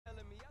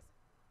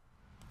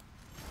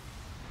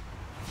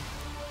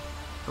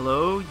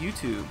Hello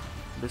YouTube,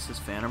 this is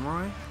Phantom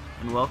Roy,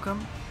 and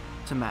welcome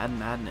to Madden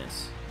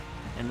Madness.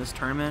 In this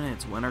tournament,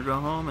 it's win or go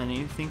home, and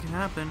anything can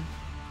happen.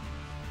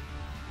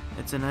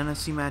 It's an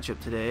NFC matchup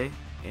today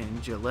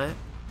in Gillette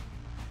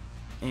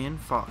and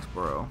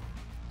Foxborough.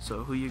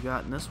 So who you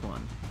got in this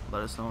one?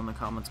 Let us know in the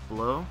comments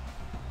below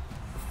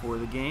before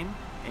the game,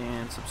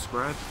 and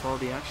subscribe to follow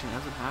the action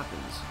as it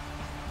happens.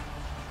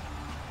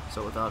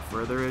 So without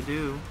further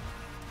ado,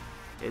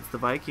 it's the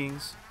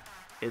Vikings,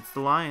 it's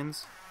the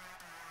Lions,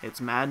 it's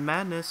Madden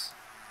Madness,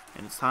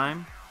 and it's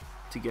time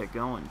to get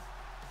going.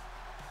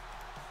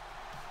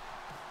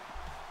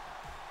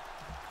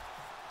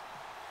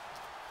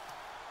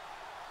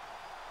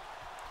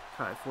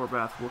 Kai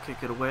Forbath will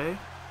kick it away,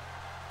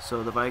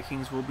 so the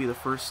Vikings will be the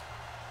first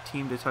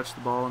team to touch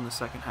the ball in the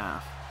second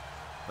half.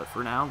 But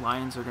for now,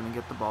 Lions are going to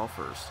get the ball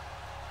first.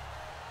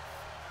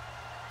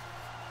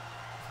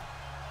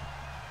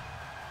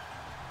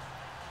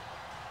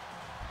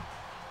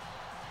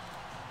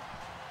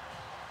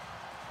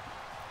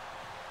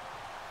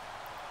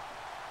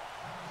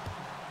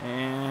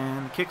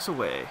 And kicks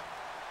away.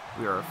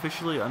 We are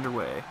officially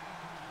underway.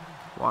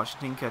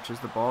 Washington catches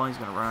the ball. He's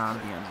going to run out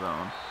of the end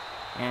zone.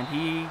 And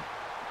he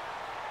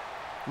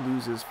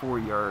loses 4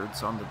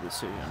 yards on the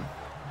decision.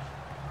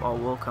 Ball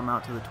will come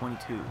out to the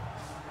 22.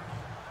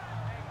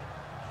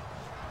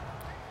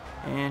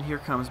 And here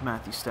comes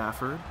Matthew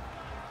Stafford.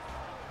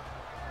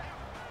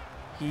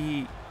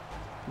 He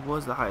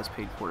was the highest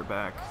paid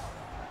quarterback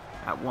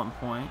at one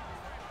point.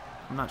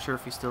 I'm not sure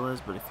if he still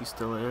is, but if he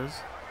still is,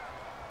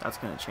 that's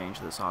going to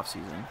change this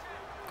offseason,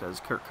 because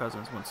Kirk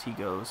Cousins, once he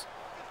goes,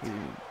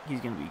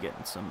 he's going to be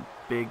getting some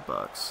big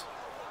bucks.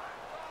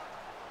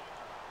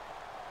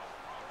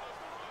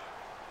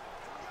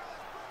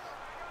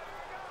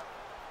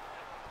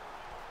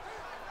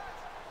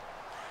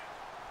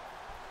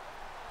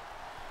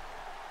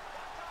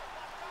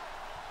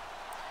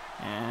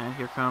 And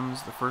here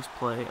comes the first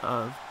play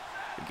of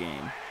the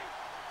game.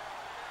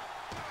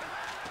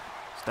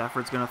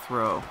 Stafford's going to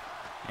throw.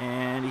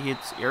 And he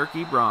hits Eric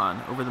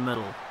Ebron over the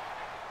middle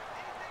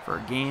for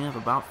a gain of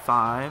about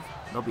 5.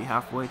 They'll be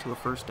halfway to a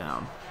first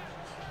down.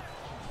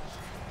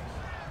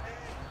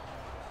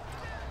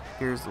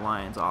 Here's the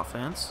Lions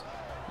offense,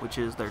 which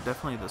is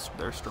definitely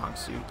their strong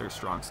suit, their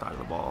strong side of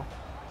the ball.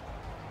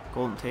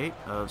 Golden Tate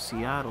of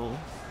Seattle,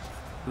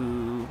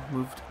 who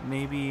moved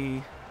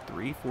maybe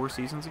 3-4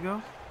 seasons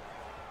ago.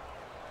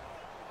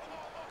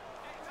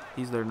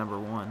 He's their number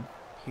 1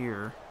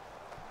 here.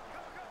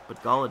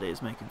 But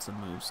Galladay's making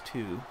some moves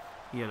too.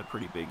 He had a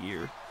pretty big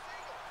year,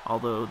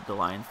 although the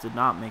Lions did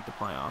not make the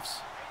playoffs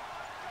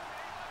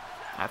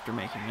after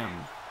making them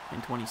in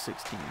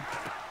 2016.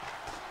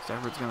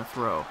 Stafford's going to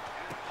throw,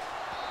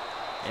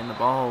 and the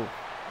ball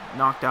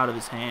knocked out of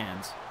his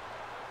hands.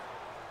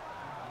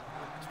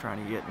 He's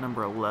trying to get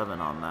number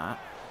 11 on that,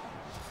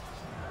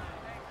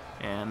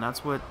 and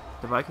that's what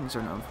the Vikings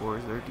are known for,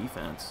 is their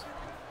defense.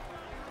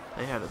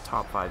 They had a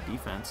top 5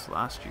 defense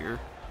last year,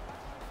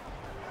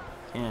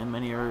 and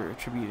many are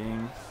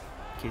attributing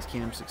Case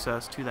Keenum's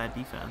success to that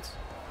defense.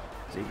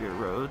 Xavier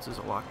Rhodes is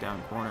a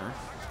lockdown corner,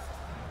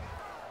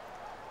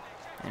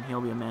 and he'll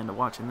be a man to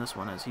watch in this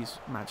one as he's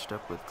matched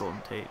up with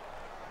Golden Tate.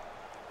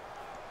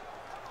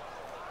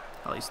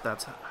 At least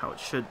that's how it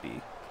should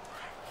be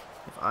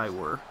if I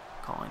were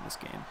calling this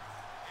game,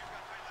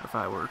 if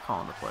I were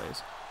calling the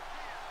plays.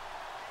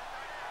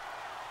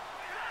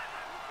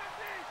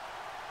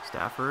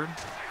 Stafford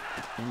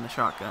in the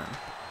shotgun.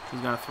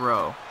 He's going to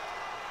throw.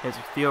 Hits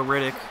Theo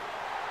Riddick,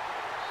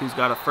 who's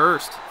got a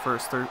first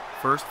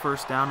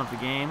down of the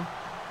game.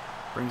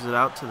 Brings it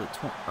out to the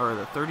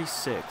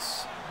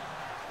 36.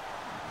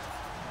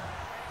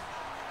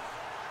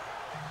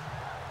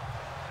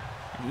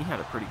 And he had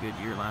a pretty good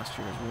year last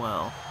year as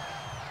well.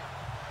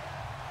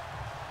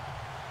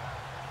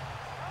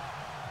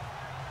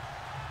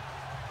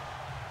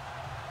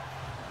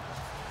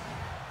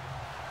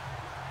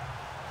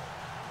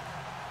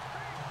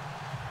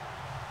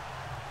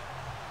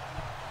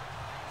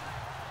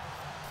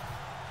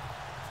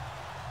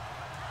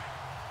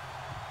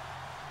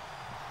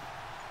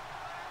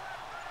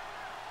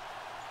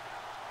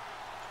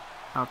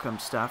 Out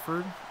comes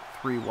Stafford,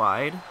 3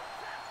 wide.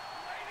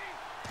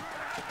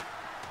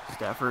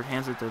 Stafford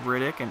hands it to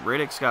Riddick, and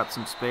Riddick's got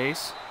some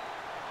space.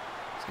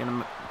 He's going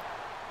to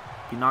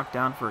be knocked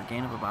down for a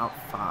gain of about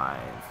 5.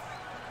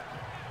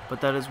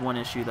 But that is one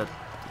issue that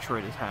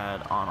Detroit has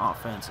had on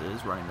offense,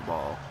 is running the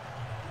ball.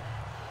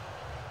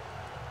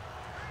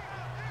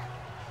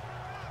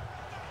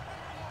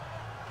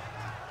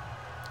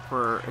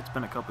 It's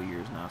been a couple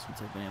years now since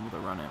they've been able to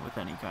run it with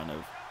any kind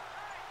of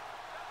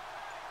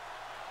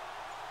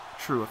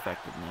true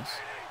effectiveness.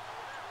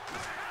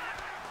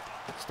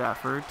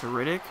 Stafford to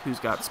Riddick, who's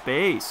got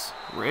space.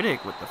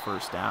 Riddick with the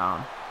first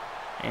down.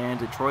 And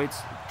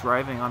Detroit's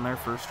driving on their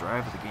first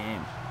drive of the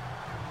game.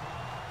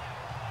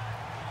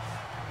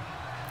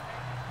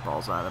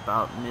 Ball's at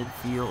about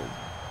midfield.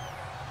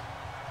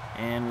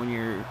 And when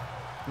your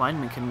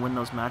lineman can win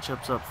those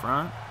matchups up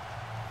front,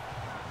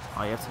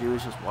 all you have to do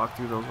is just walk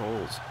through those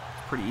holes.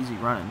 It's pretty easy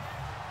running.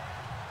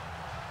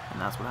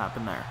 And that's what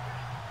happened there.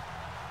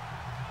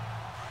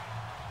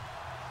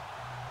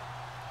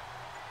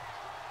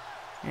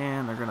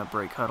 And they're going to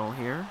break huddle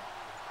here.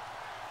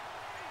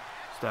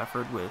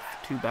 Stafford with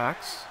 2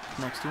 backs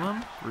next to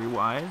him, 3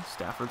 wide.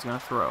 Stafford's going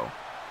to throw.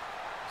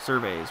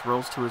 Surveys,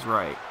 rolls to his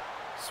right.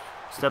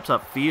 Steps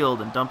up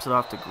field and dumps it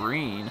off to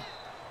Green,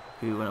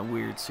 who in a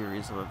weird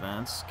series of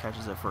events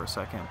catches it for a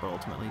second but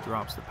ultimately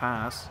drops the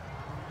pass.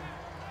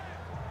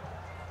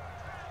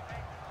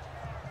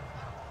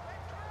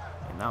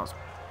 And that was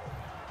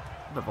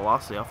the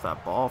velocity off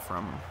that ball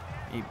from,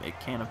 it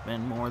can't have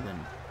been more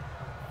than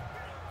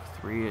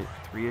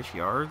three-ish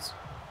yards.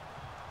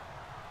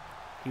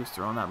 He was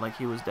throwing that like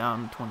he was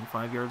down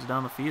 25 yards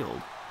down the field.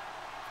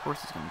 Of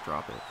course he's going to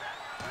drop it.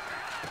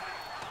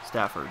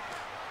 Stafford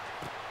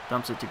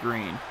dumps it to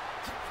Green.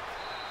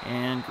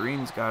 And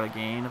Green's got a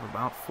gain of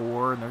about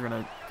 4, and they're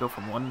going to go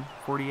from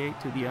 148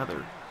 to the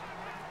other.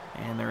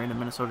 And they're into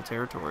Minnesota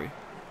territory.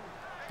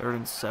 3rd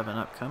and 7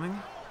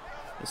 upcoming.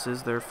 This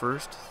is their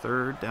first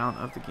 3rd down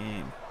of the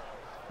game.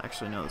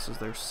 Actually, no, this is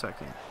their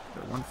 2nd.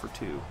 They're 1 for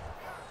 2.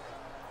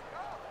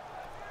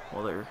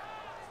 Well, they're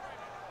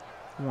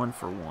 1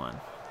 for 1.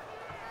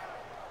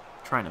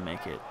 Trying to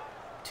make it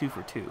 2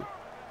 for 2.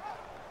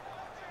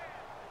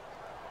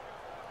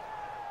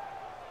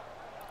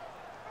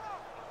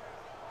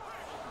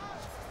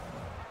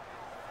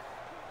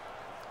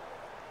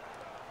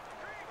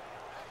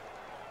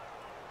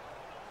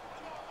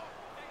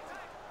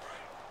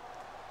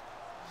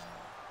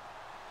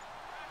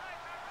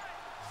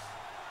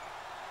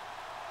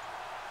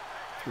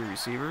 Three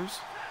receivers,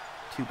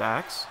 2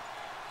 backs.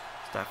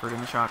 Stafford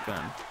in the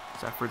shotgun.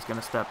 Stafford's going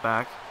to step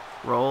back,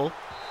 roll,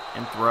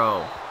 and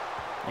throw.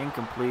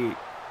 Incomplete.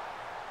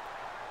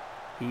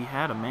 He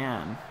had a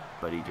man,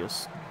 but he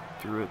just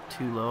threw it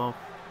too low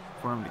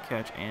for him to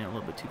catch and a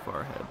little bit too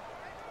far ahead.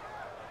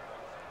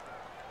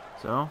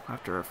 So,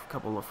 after a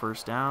couple of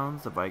first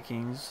downs, the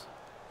Vikings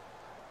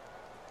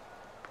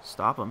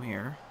stop him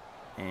here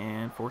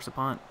and force a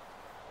punt.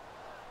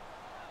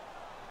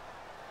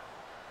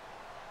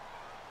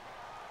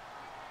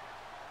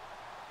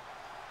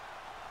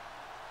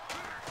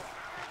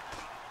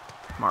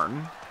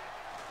 Martin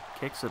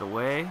kicks it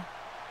away.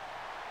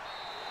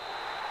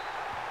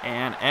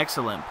 And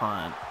excellent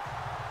punt.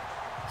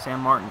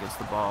 Sam Martin gets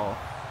the ball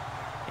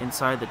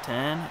inside the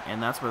 10,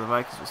 and that's where the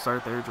Vikings will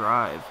start their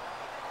drive.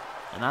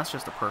 And that's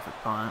just a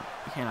perfect punt.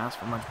 You can't ask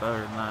for much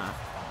better than that.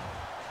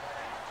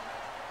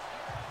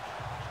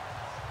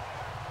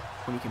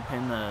 When you can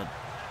pin the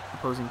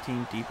opposing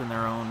team deep in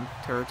their own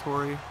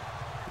territory,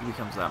 it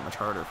becomes that much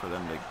harder for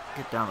them to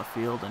get down the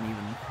field and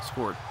even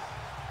score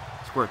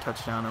a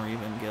touchdown or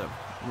even get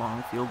a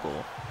long field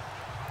goal.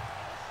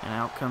 And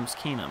out comes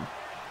Keenum.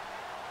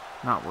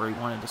 Not where he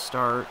wanted to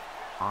start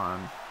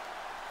on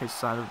his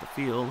side of the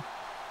field,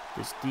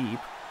 this deep,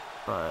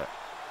 but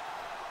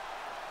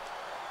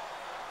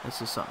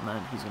this is something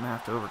that he's going to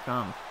have to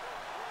overcome.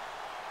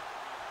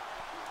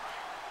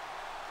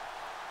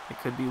 It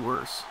could be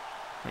worse.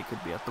 They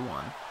could be at the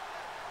 1.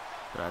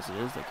 But as it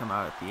is, they come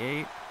out at the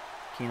 8.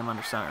 Keenum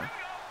under center.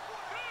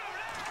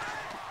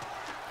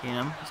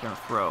 Keenum is going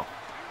to throw.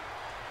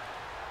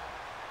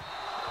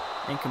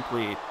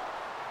 Incomplete.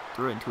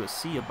 Threw it into a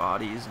sea of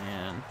bodies,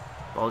 and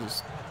ball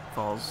just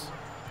falls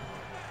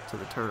to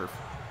the turf.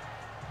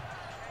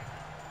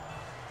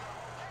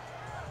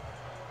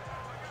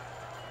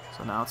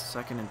 So now it's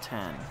 2nd and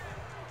 10.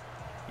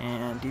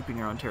 And deep in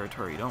your own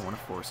territory, you don't want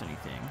to force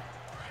anything.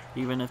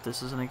 Even if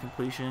this is an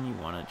incompletion, you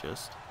want to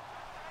just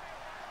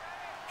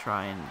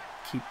try and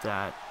keep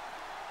that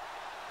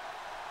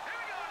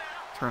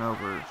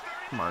turnover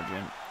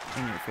margin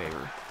in your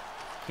favor.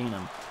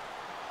 Keenum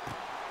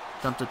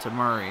dumped it to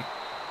Murray.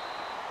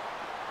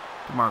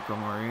 DeMarco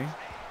Murray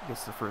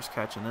gets the first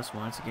catch in this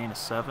one. It's a gain of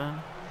 7.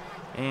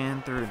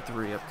 And 3rd and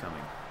 3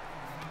 upcoming.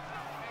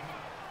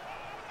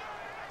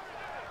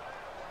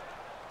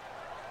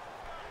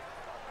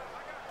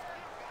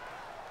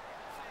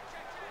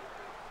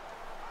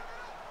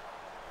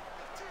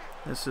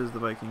 This is the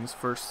Vikings'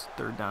 first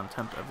 3rd down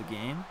attempt of the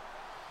game.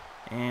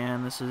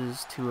 And this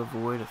is to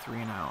avoid a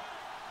 3 and out.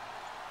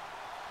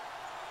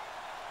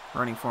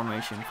 Running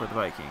formation for the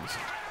Vikings.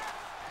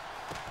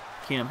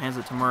 Keenum hands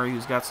it to Murray,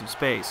 who's got some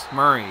space.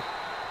 Murray,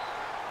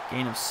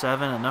 gain of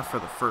 7, enough for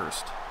the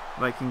first.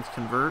 Vikings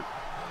convert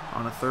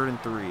on a 3rd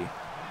and 3.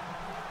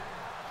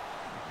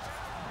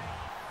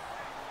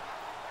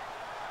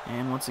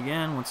 And once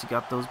again, once you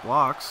got those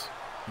blocks,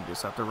 you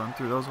just have to run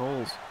through those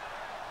holes.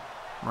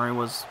 Murray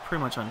was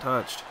pretty much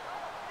untouched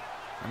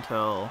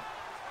until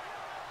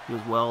he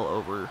was well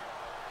over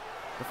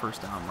the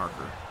first down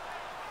marker.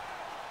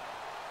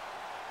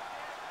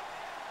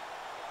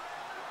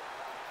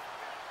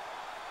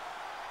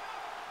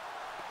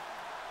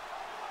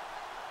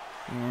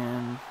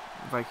 And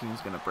Vikings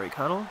going to break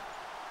huddle.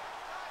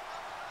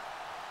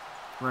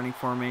 Running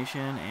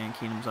formation, and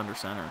Keenum's under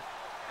center.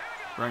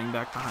 Running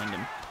back behind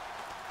him.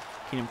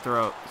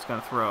 Keenum he's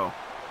going to throw.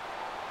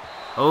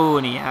 Oh,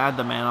 and he had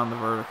the man on the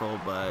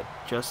vertical, but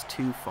just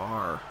too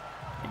far.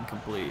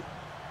 Incomplete.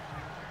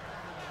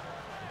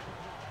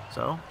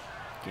 So,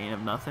 gain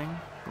of nothing,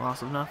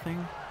 loss of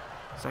nothing,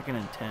 2nd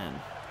and 10.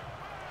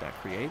 That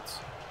creates.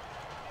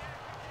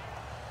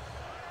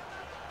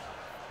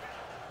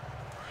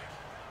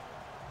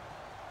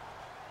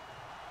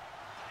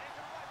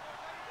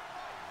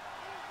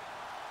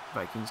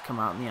 Vikings come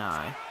out in the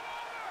eye.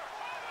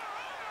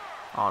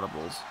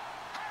 Audibles.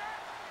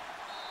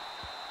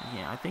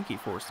 Yeah, I think he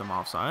forced them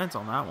offsides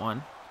on that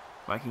one.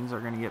 Vikings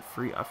are going to get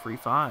a free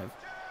 5.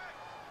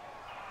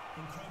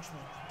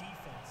 Encroachment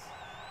defense.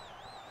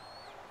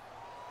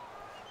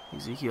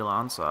 Ezekiel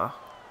Ansah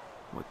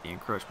with the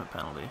encroachment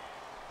penalty.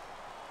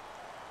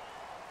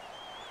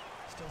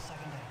 Still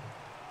 2nd down.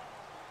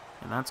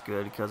 And that's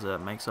good because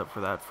it makes up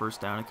for that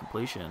first down and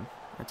completion.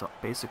 It's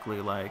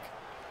basically like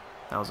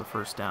that was a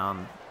first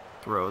down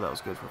throw that was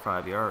good for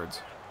 5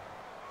 yards.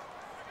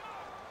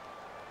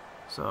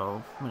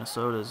 So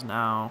Minnesota is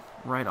now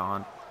right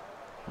on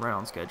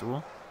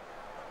schedule,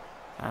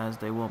 as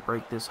they won't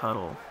break this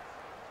huddle.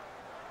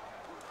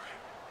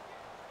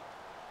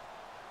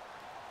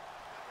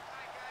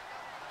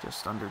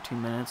 Just under 2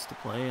 minutes to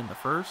play in the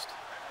first.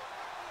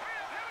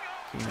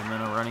 Keenum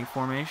in a running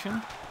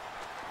formation.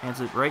 Hands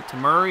it right to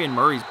Murray, and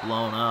Murray's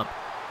blown up.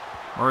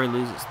 Murray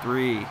loses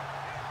 3.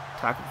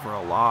 Tackled for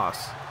a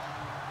loss.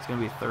 It's going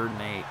to be 3rd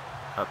and 8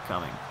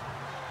 upcoming.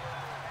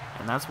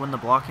 And that's when the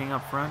blocking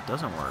up front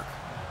doesn't work.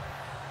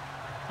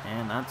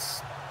 And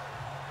that's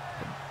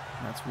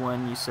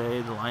when you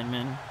say the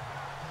lineman,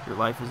 your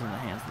life is in the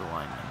hands of the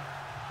lineman.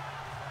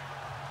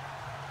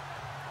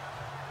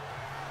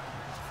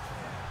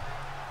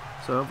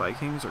 So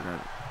Vikings are going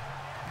to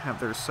have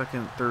their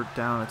 3rd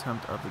down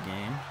attempt of the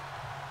game.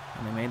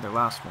 And they made their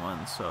last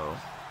one, so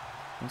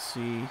we'll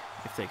see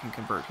if they can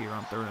convert here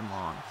on 3rd and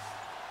long.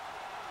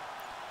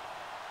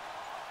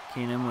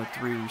 Keenum with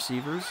 3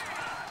 receivers.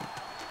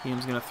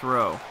 Keenum's going to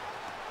throw.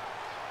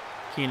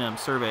 Keenum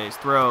surveys,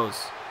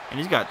 throws, and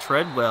he's got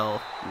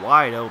Treadwell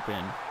wide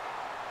open.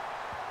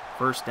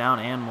 1st down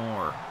and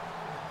more.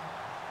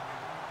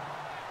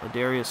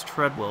 Ladarius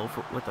Treadwell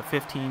with a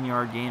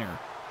 15-yard gainer.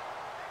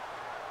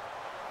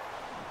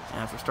 And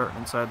after starting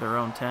inside their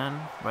own 10,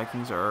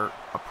 Vikings are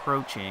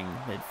approaching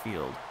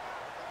midfield.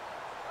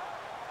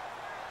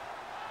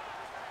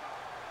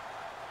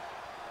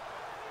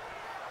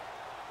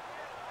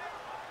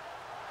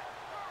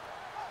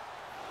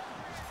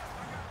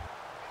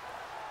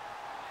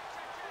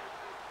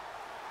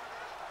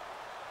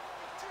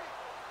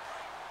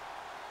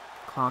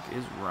 Clock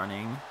is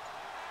running.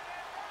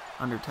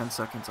 Under 10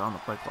 seconds on the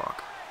play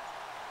clock.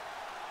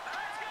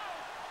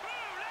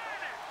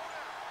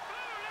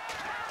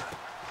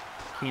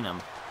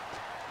 Keenum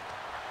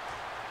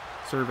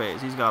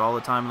surveys. He's got all the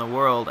time in the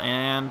world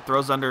and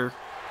throws under.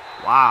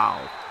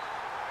 Wow.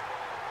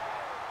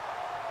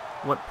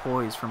 What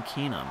poise from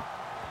Keenum.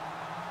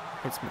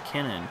 Hits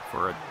McKinnon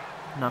for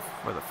enough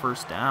for the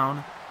 1st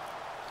down.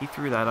 He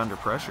threw that under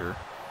pressure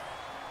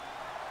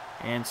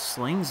and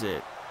slings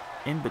it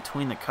in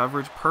between the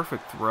coverage.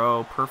 Perfect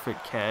throw,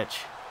 perfect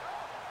catch.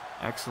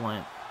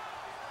 Excellent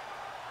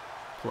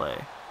play.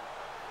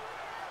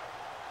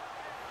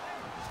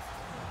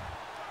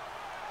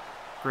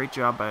 Great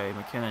job by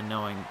McKinnon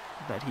knowing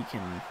that he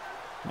can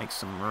make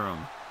some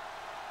room.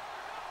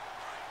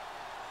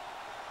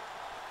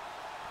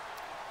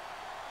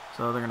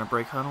 So they're going to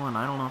break huddle, and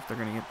I don't know if they're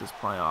going to get this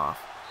play off.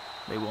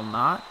 They will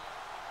not.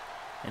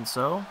 And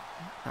so,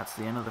 that's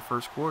the end of the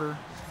first quarter.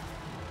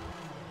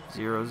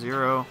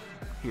 0-0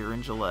 here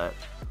in Gillette.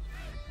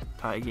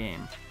 Tie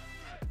game.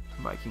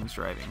 Vikings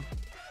driving.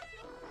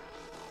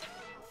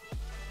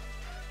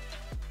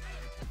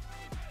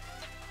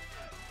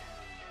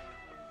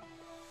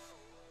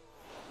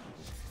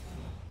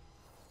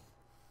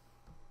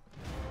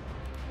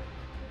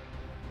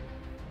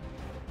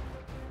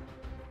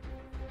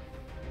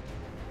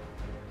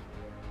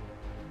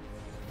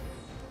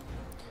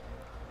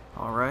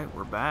 Alright,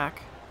 we're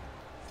back.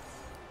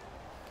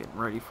 Getting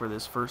ready for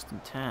this 1st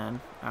and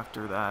 10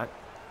 after that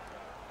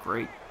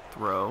great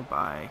throw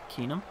by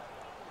Keenum.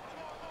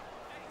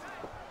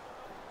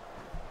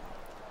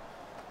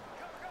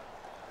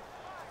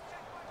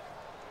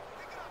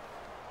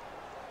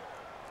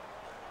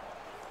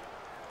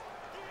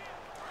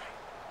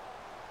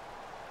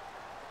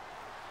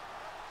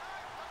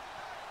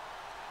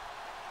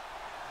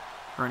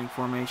 Running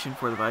formation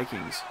for the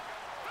Vikings.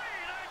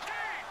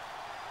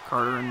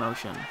 Carter in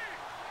motion.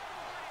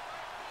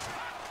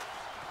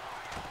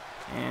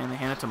 And they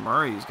hand it to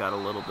Murray, who's got a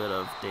little bit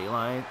of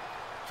daylight.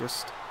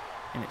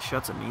 And it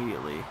shuts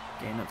immediately.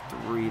 Gain of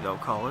 3, they'll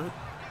call it.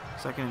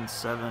 2nd and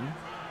 7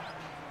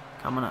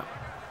 coming up.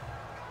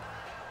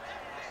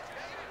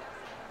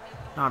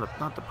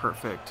 Not the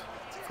perfect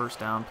 1st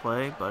down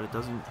play, but it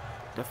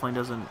definitely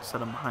doesn't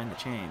set them behind the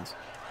chains.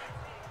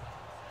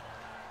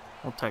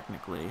 Well,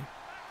 technically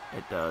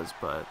it does,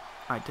 but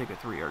I'd take a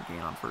 3-yard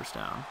gain on 1st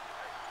down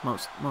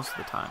most of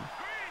the time.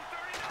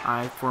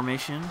 I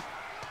formation.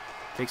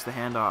 Takes the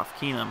handoff.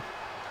 Keenum's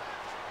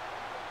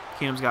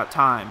got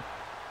time.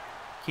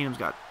 Keenum's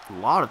got a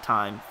lot of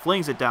time.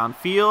 Flings it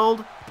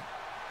downfield.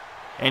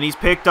 And he's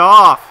picked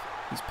off.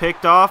 He's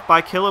picked off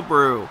by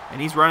Killebrew,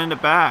 and he's running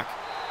it back.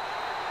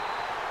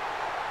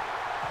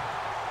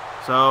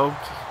 So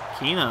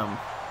Keenum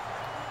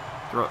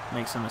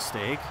makes a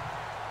mistake,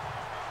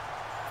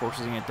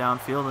 forcing it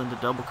downfield into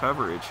double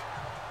coverage.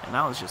 And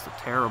that was just a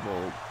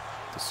terrible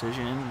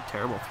decision,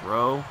 terrible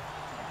throw.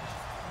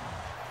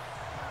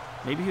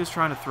 Maybe he was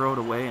trying to throw it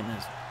away and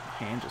his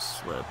hand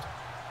just slipped.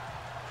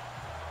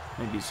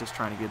 Maybe he's just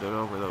trying to get it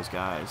over those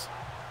guys.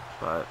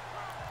 But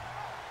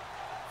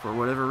for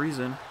whatever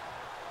reason,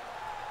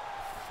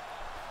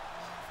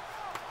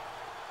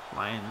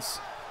 Lions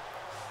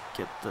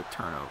get the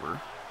turnover.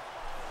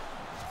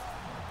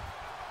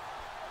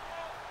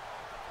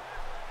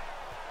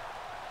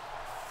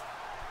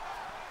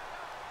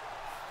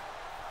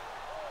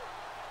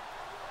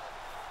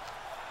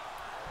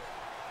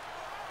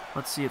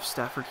 Let's see if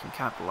Stafford can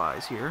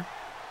capitalize here.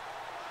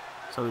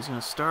 So he's going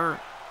to start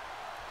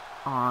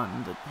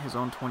on his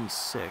own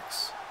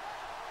 26.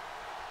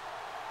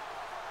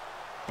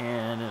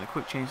 And in a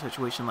quick change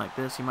situation like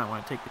this, he might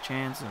want to take the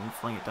chance and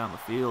fling it down the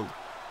field.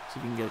 See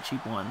if he can get a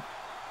cheap one.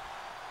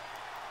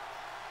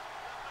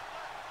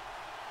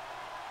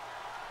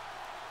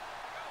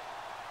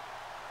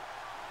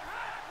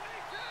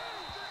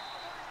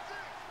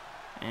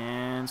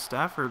 And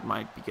Stafford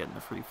might be getting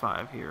the free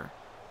 5 here.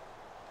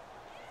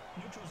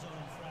 Neutral zone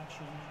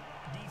infraction.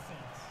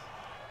 Defense.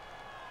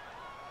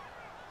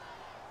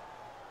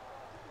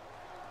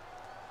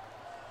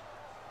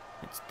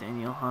 It's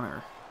Daniel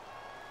Hunter.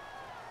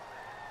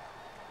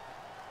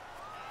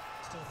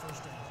 Still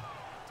first down.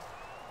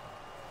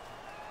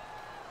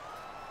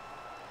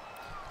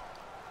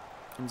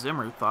 And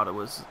Zimmer thought it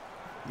was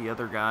the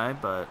other guy,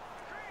 but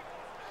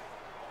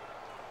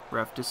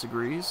ref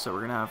disagrees, so we're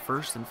going to have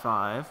 1st and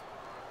 5.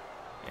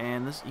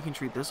 And this, you can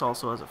treat this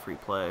also as a free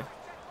play.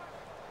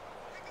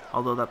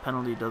 Although that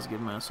penalty does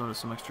give Minnesota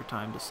some extra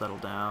time to settle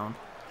down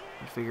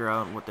and figure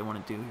out what they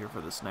want to do here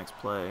for this next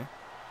play.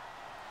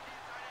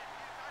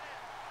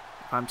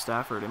 If I'm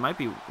Stafford, it might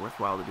be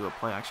worthwhile to do a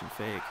play-action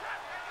fake.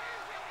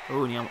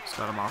 Oh, and he almost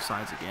got him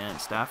offsides again.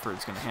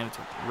 Stafford's going to hand it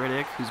to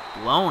Riddick, who's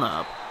blown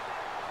up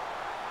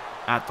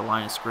at the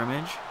line of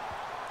scrimmage.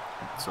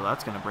 So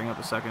that's going to bring up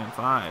a 2nd and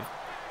 5.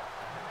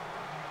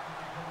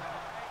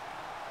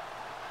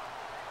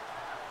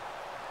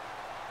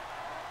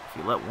 If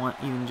you let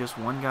even just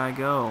one guy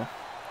go,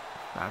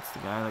 that's the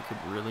guy that could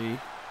really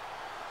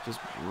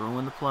just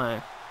ruin the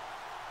play.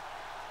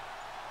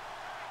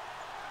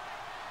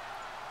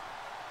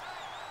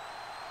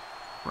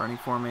 Running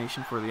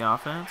formation for the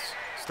offense.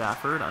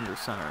 Stafford under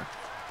center.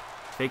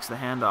 Fakes the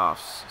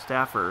handoffs.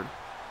 Stafford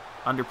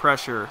under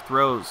pressure.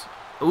 Throws.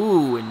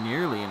 Ooh, and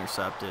nearly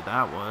intercepted.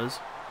 That was.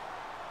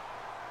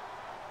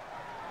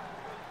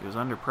 He was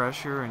under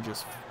pressure and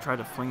just tried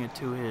to fling it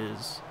to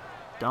his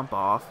dump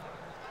off.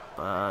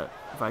 But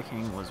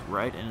Viking was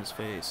right in his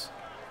face.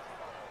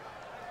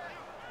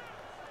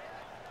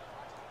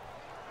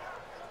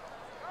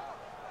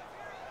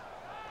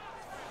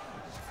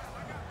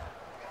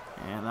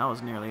 And that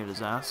was nearly a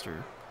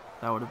disaster.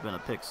 That would have been a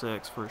pick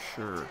 6 for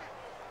sure.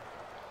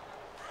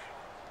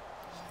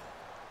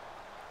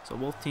 So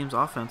both teams'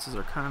 offenses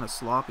are kind of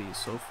sloppy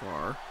so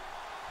far.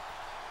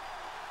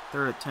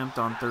 3rd attempt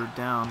on 3rd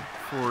down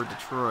for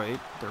Detroit.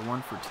 They're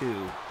 1 for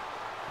 2.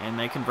 And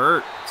they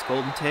convert. It's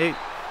Golden Tate.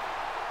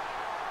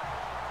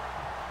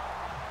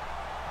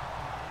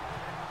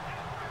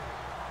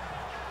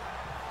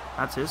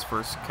 That's his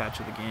first catch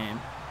of the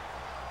game.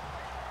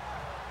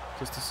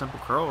 Just a simple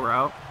curl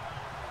route.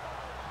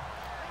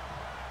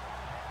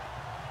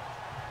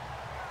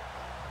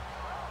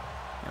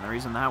 And the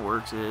reason that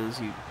works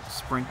is you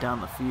sprint down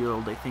the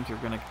field. They think you're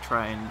going to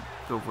try and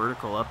go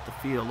vertical up the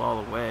field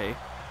all the way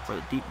for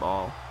the deep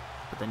ball.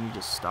 But then you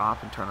just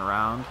stop and turn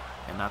around.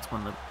 And that's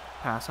when the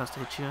pass has to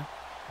hit you.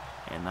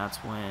 And that's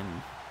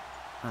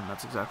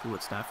exactly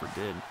what Stafford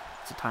did.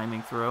 It's a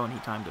timing throw, and he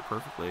timed it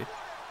perfectly.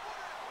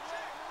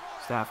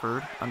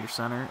 Stafford under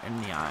center and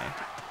in the eye.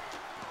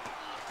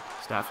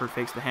 Stafford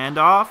fakes the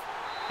handoff,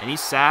 and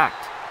he's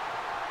sacked.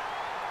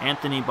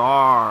 Anthony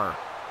Barr.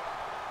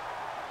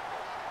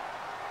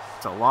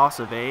 It's a loss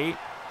of 8.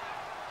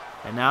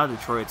 And now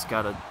Detroit's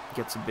got to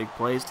get some big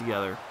plays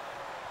together.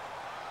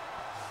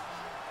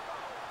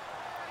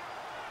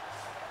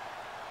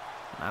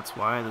 And that's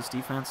why this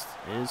defense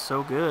is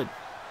so good.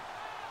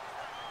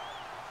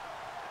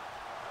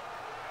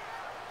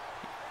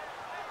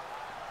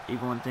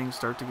 Even when things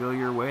start to go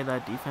your way,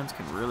 that defense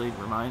can really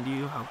remind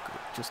you how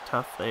just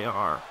tough they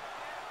are.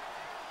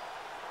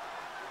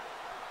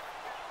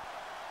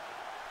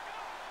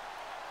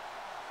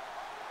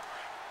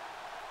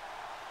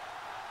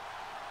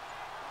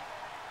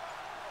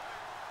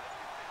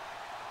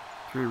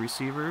 Three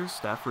receivers,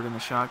 Stafford in the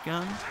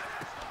shotgun.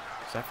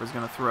 Stafford's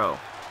going to throw.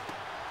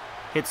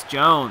 Hits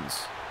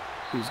Jones,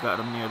 who's got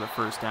him near the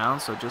 1st down.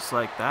 So just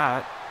like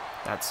that,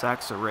 that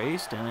sack's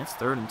erased, and it's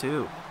 3rd and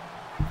 2.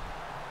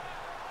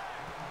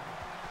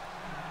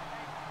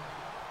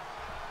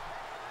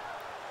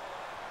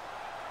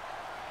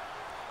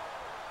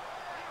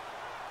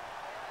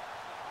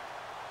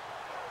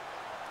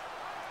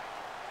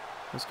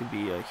 This could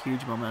be a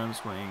huge momentum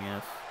swing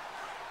if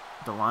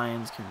the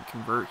Lions can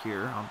convert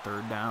here on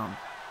third down.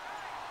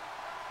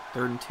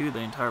 3rd and 2, the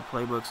entire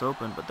playbook's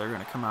open, but they're going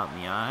to come out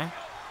in the eye.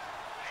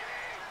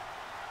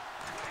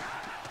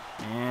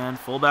 And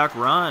fullback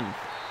run.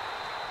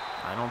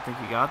 I don't think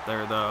he got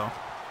there, though.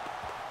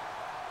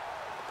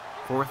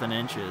 4th and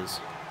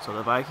inches. So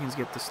the Vikings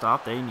get the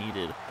stop they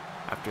needed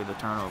after the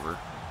turnover.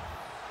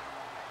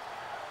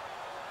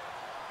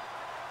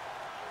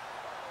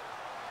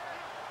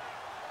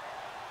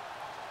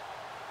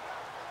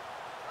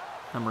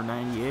 Number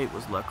 98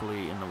 was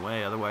luckily in the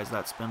way, otherwise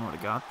that spin would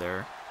have got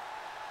there.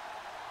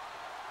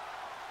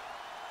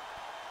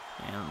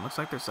 And it looks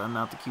like they're sending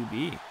out the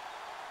QB.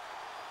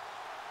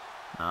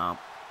 No.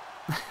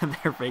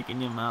 They're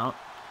faking him out.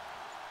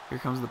 Here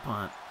comes the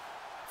punt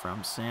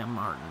from Sam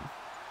Martin.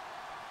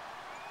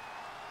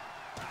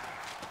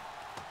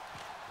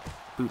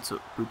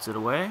 Boots it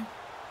away.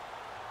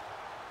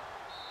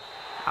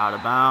 Out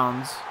of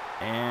bounds.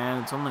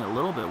 And it's only a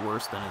little bit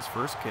worse than his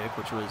first kick,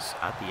 which was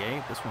at the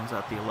 8. This one's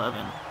at the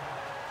 11.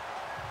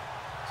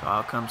 So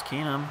out comes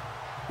Keenum,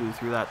 who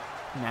threw that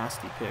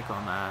nasty pick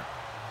on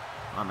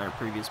their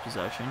previous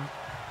possession.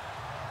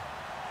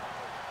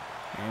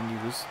 And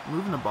he was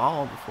moving the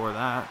ball before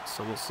that,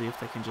 so we'll see if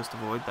they can just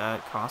avoid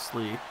that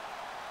costly,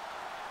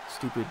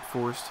 stupid,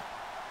 forced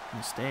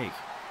mistake.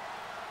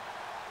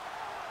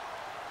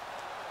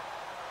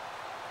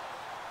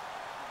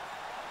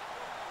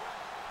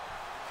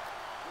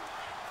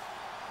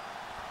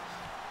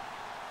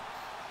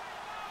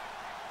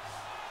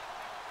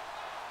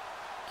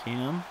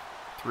 Keenum,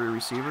 3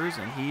 receivers,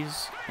 and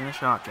he's in a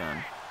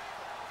shotgun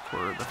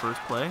for the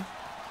first play.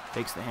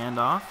 Takes the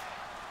handoff,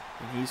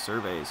 and he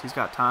surveys. He's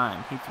got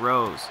time. He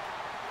throws.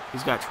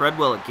 He's got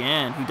Treadwell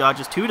again, who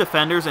dodges 2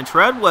 defenders, and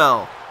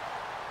Treadwell,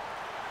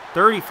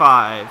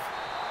 35,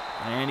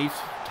 and he's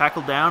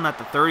tackled down at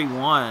the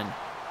 31.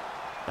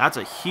 That's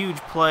a huge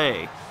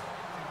play.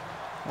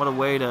 What a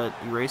way to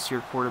erase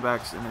your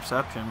quarterback's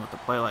interception with a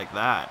play like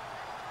that.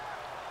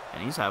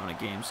 And he's having a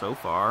game so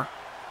far.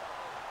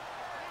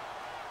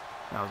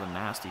 That was a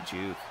nasty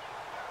juke.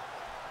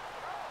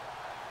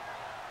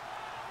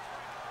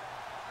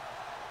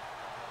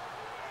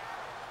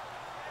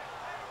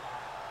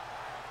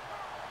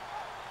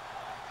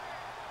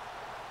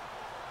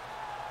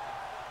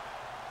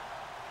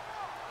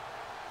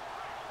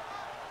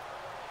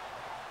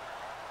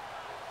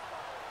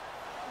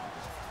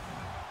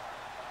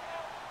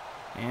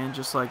 And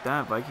just like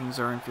that, Vikings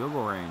are in field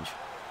goal range.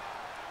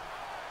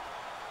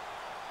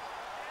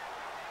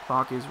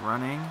 Clock is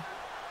running.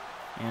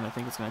 And I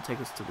think it's going to take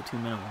us to the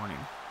 2-minute warning.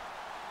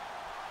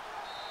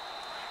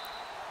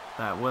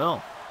 That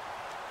will.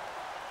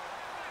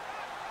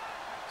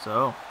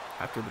 So,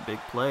 after the big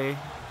play,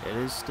 it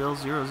is still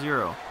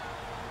 0-0.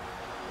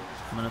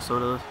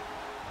 Minnesota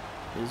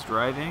is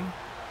driving.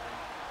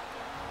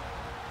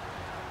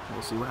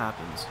 We'll see what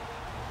happens.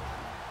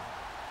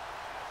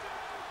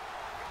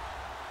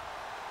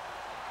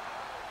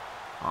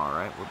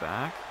 Alright, we're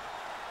back.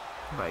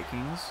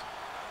 Vikings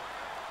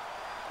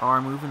are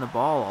moving the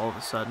ball all of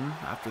a sudden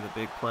after the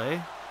big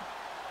play.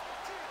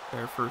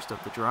 They're first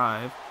of the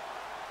drive.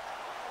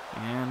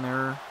 And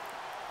they're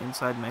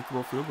inside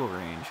makeable field goal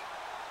range.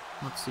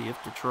 Let's see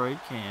if Detroit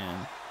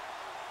can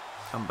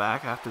come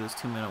back after this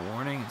 2-minute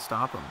warning and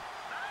stop them.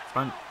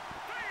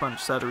 Bunch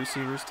set of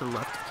receivers to the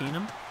left of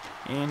Keenum.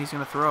 And he's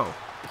going to throw.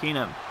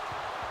 Keenum.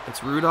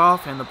 It's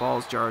Rudolph, and the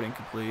ball's jarred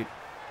incomplete.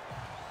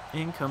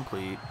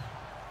 Incomplete.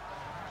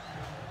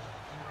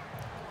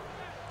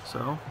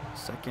 So,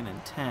 2nd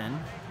and 10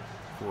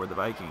 for the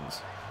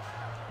Vikings.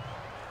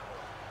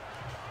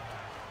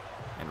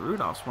 And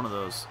Rudolph's one of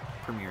those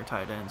premier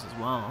tight ends as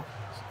well.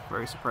 It's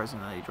very surprising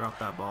that he dropped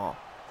that ball.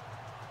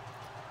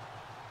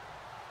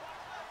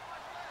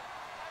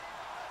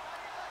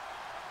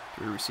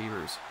 Three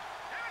receivers.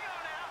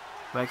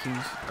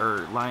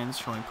 Lions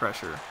showing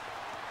pressure.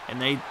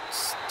 And they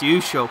do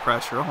show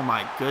pressure. Oh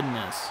my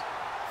goodness.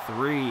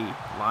 3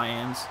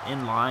 Lions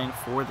in line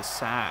for the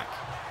sack.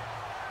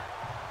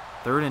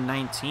 3rd and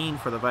 19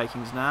 for the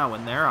Vikings now,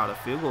 and they're out of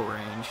field goal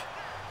range.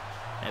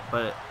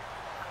 But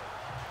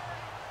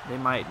they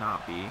might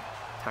not be,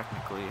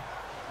 technically.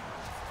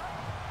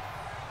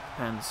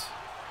 Depends.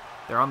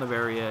 They're on the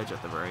very edge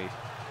at the very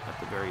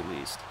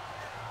least.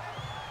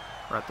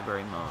 Or at the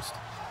very most.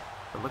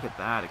 But look at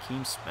that,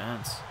 Akeem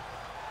Spence.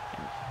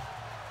 And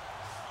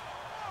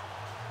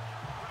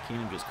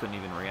Keenum just couldn't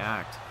even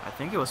react. I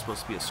think it was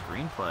supposed to be a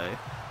screenplay.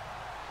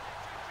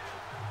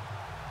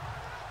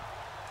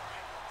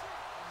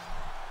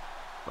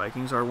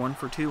 Vikings are 1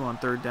 for 2 on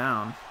 3rd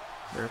down.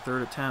 Their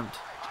 3rd attempt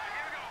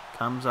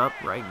comes up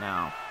right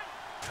now.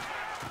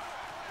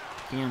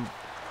 Keenum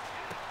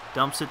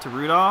dumps it to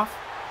Rudolph.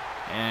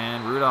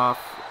 And Rudolph,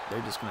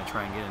 they're just going to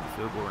try and get into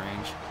field goal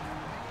range.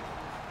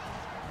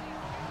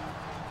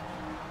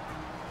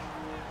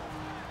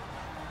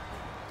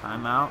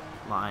 Timeout,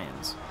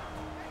 Lions.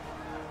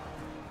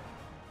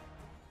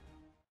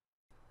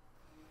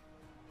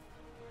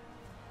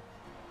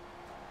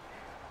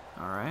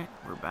 Alright,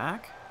 we're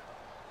back.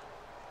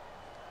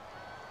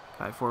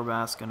 Kai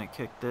Forbath's going to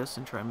kick this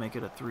and try and make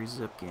it a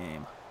 3-zip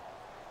game.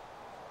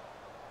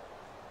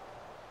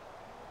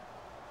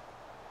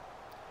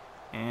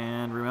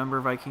 And remember,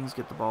 Vikings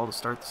get the ball to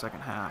start the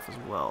second half as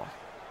well,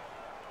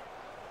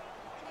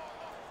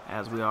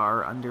 as we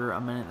are under a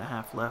minute and a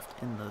half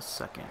left in the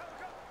second.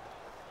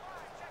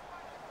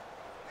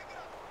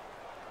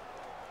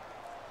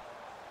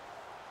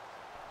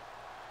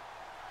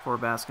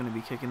 Forbath's going to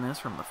be kicking this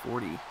from the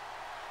 40.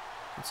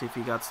 Let's see if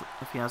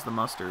he has the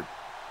mustard.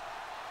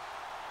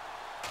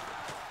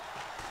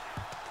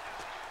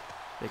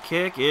 The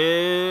kick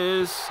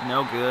is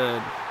no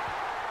good.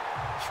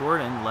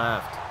 Short and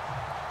left.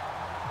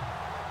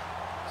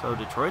 So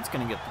Detroit's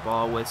going to get the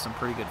ball with some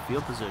pretty good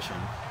field position.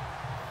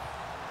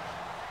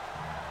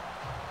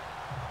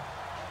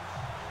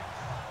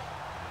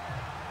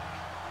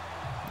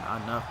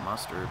 Not enough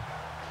mustard.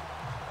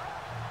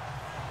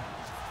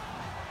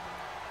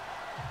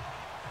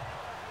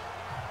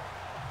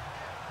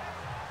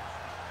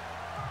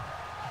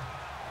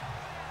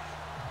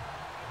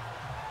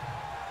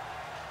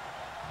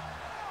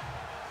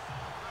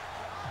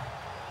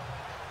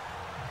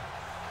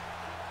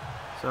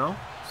 So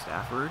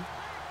Stafford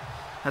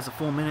has a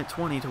full minute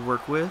 20 to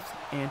work with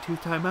and 2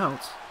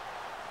 timeouts.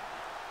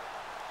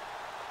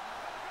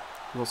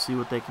 We'll see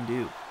what they can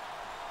do.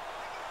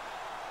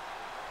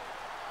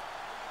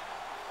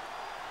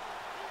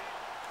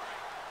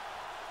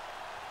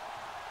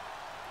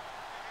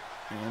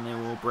 And they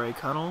will break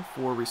huddle,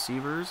 4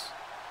 receivers.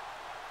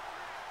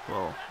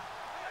 Well,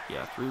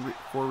 yeah,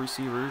 4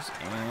 receivers,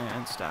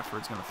 and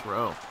Stafford's going to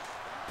throw.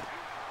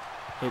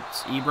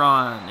 Hits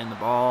Ebron in the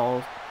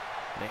ball.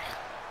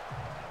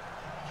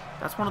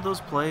 That's one of those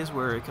plays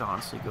where it can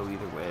honestly go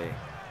either way. It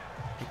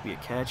could be a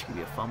catch, it could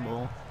be a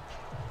fumble.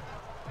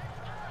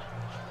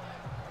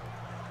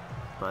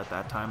 But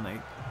that time they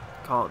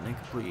call it an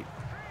incomplete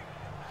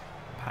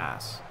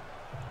pass.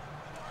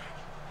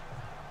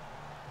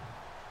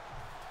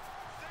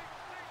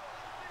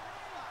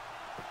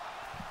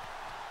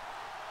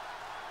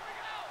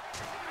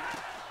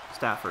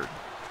 Stafford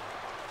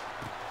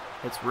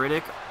hits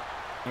Riddick,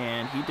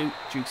 and he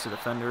jukes the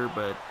defender,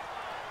 but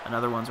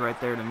another one's right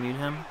there to meet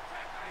him.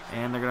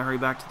 And they're going to hurry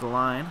back to the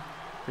line.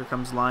 Here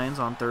comes Lions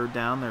on 3rd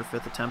down, their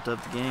 5th attempt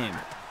of the game.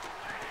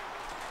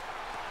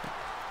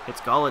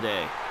 It's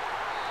Galladay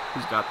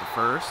who's got the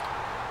first.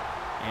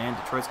 And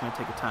Detroit's going to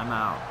take a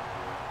timeout.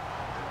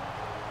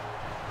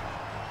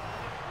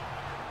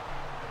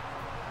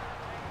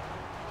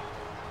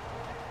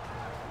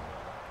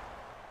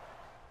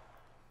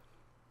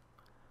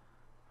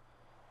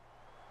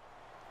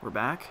 We're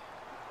back.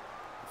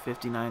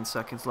 59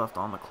 seconds left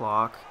on the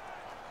clock.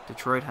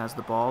 Detroit has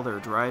the ball. They're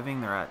driving.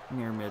 They're at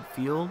near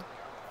midfield.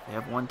 They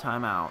have 1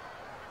 timeout.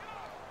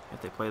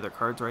 If they play their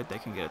cards right, they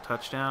can get a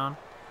touchdown.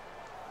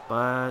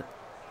 But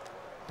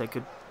they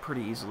could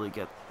pretty easily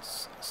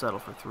settle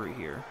for 3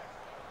 here.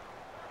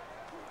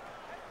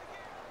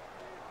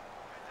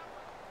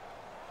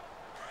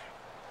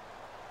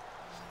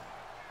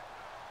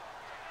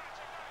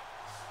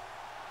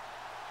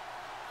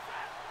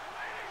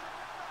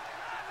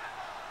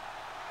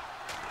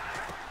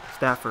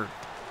 Stafford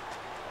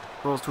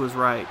rolls to his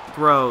right,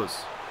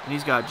 throws, and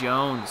he's got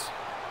Jones,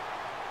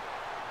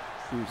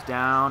 who's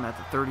down at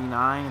the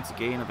 39. It's a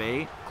gain of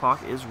 8.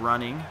 Clock is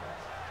running,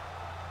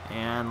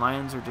 and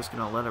Lions are just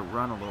going to let it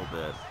run a little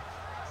bit.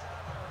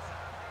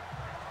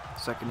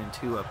 2nd and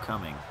 2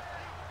 upcoming.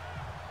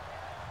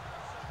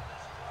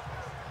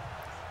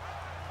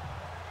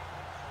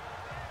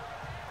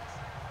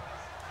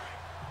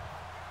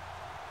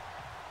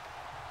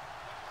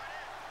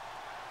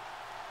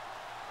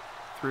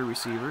 Three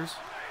receivers.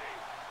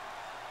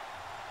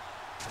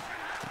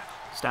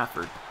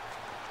 Stafford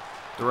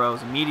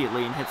throws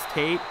immediately and hits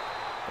Tate.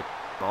 The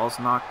ball's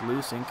knocked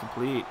loose,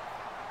 incomplete.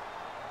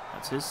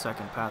 That's his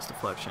 2nd pass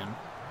deflection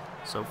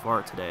so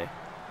far today.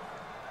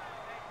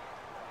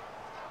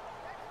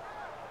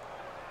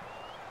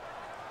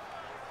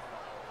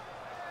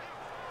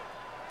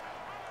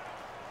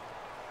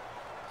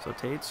 So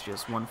Tate's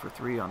just 1 for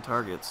 3 on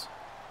targets.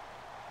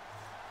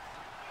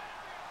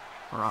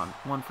 Or on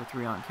 1 for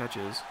 3 on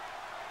catches.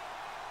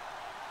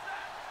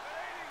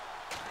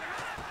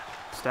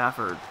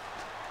 Stafford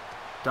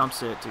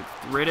dumps it to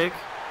Riddick,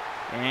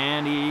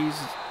 and he's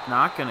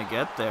not going to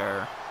get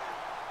there.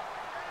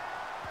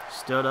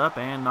 Stood up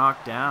and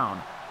knocked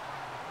down.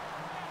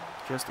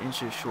 Just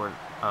inches short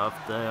of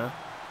the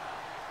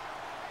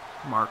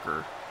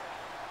marker.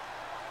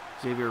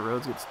 Xavier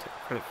Rhodes gets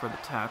credit for the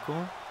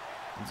tackle,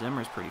 and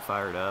Zimmer's pretty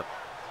fired up.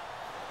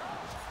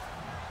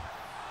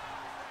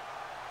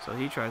 So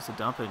he tries to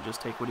dump it and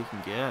just take what he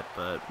can get,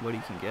 but what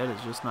he can get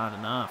is just not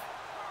enough.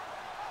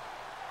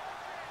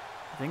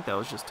 I think that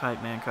was just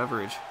tight man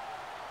coverage.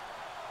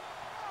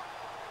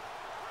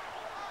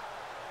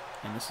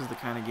 And this is the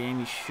kind of game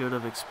you should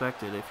have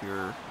expected if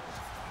you're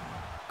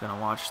going to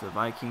watch the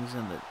Vikings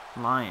and the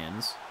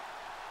Lions.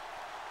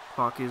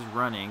 Clock is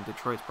running.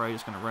 Detroit's probably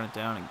just going to run it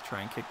down and try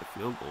and kick the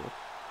field goal.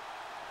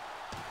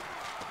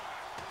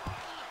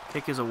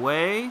 Kick is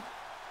away,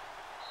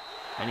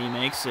 and he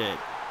makes it.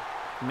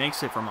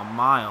 makes it from a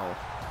mile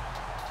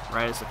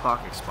right as the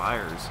clock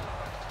expires.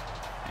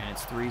 And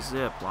it's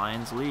 3-zip.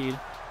 Lions lead.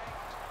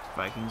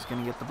 Vikings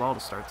going to get the ball to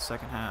start the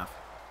second half.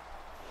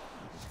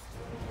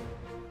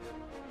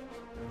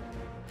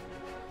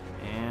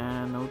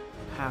 And no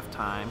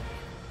halftime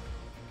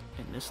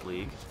in this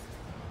league.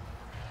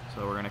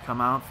 So we're going to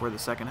come out for the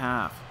second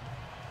half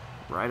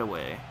right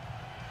away.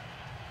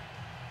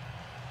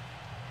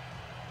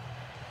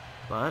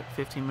 But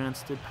 15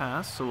 minutes did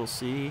pass, so we'll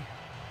see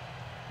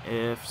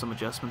if some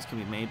adjustments can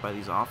be made by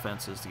these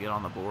offenses to get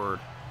on the board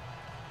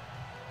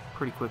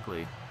pretty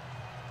quickly.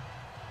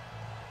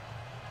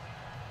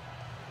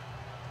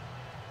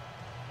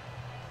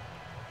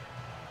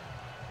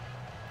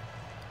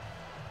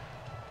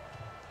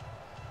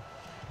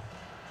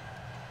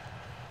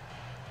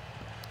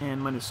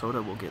 And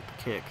Minnesota will get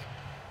the kick.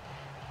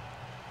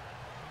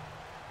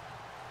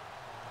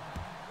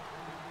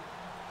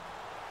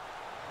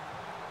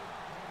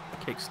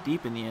 Kicks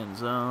deep in the end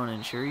zone,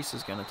 and Charisse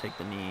is going to take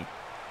the knee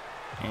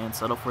and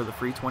settle for the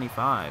free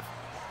 25.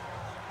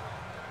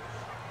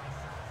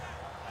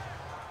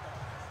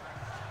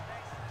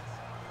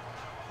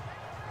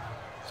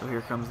 So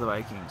here comes the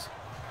Vikings.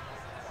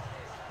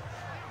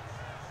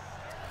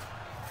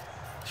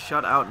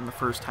 Shut out in the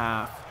first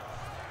half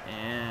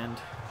and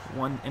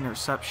one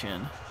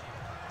interception.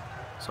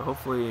 So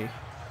hopefully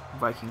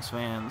Vikings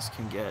fans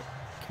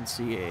can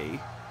see a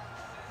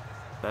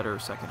better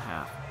second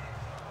half.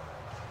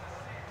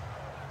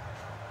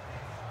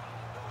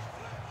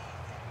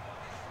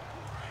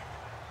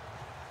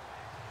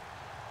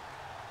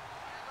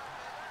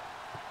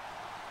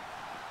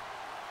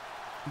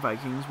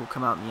 Vikings will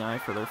come out in the eye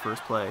for their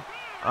first play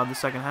of the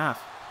second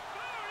half.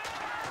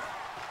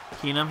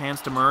 Keenum hands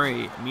to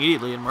Murray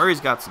immediately, and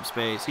Murray's got some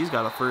space. He's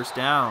got a first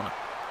down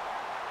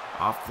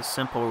off the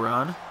simple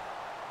run.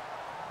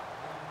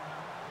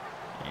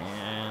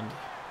 And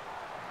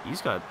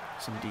he's got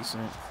some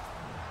decent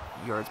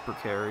yards per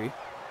carry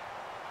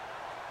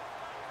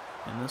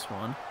in this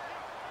one.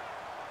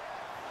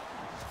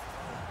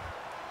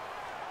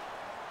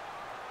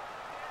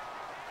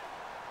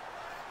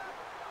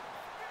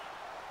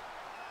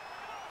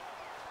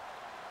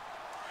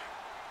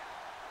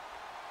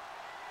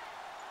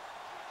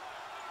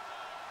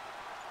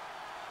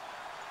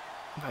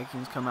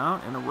 Vikings come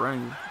out in a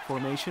running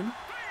formation.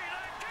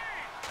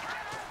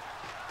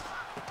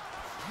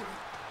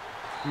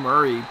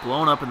 Murray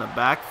blown up in the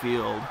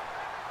backfield.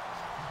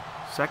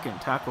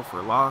 Second tackle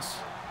for loss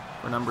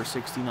for number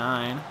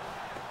 69.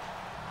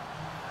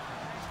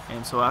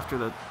 And so after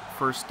the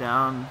first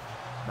down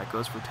that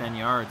goes for 10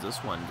 yards, this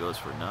one goes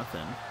for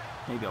nothing.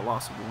 Maybe a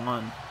loss of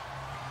 1.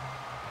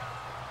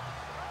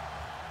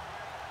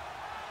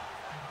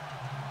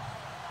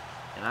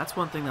 And that's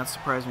one thing that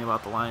surprised me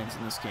about the Lions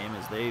in this game,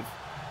 is they've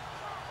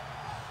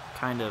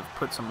kind of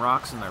put some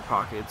rocks in their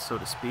pockets, so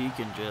to speak,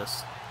 and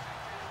just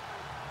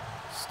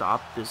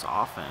stopped this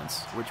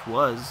offense, which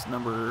was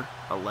number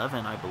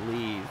 11, I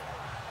believe,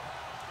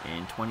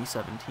 in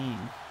 2017.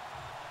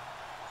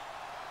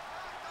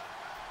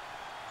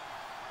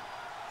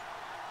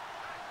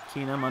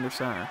 Keenum under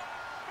center.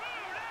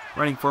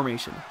 Running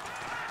formation.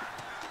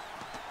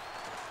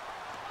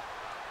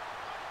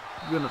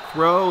 Going to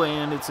throw,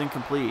 and it's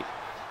incomplete.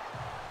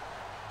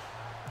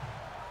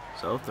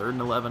 So 3rd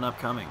and 11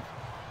 upcoming.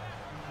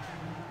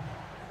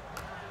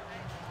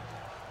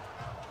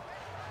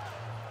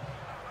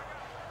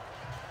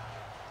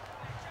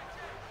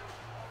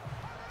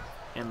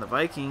 And the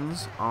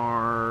Vikings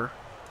are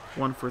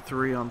 1 for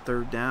 3 on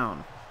 3rd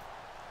down.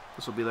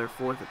 This will be their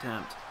 4th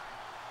attempt.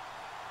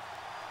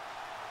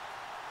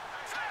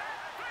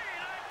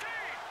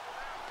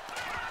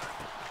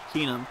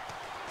 Keenum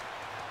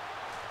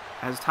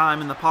has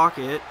time in the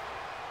pocket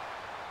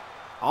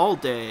all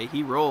day.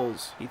 He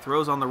rolls. He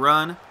throws on the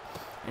run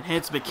and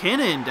hits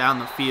McKinnon down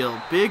the field.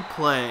 Big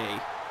play.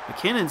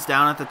 McKinnon's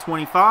down at the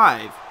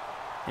 25.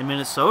 And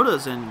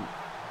Minnesota's in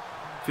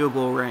field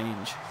goal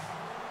range.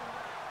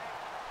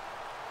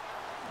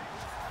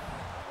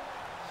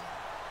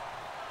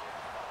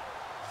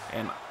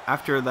 And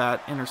after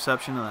that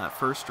interception in that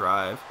first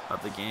drive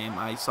of the game,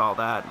 I saw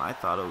that and I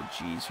thought, oh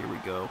geez, here we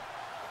go.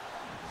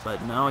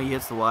 But no, he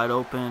hits the wide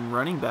open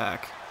running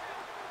back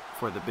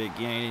for the big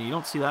gain, and you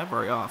don't see that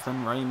very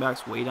often. Running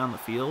backs way down the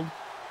field.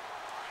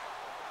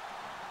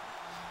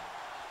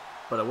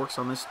 But it works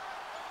on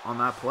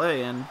that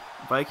play, and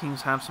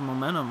Vikings have some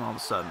momentum all of a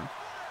sudden.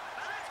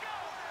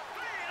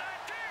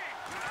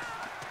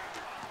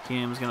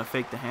 Keenum's going to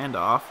fake the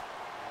handoff.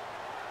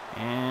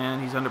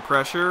 And he's under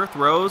pressure,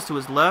 throws to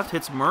his left,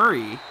 hits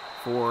Murray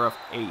for a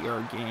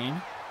 8-yard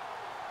gain.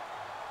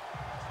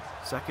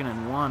 2nd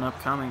and 1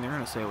 upcoming. They're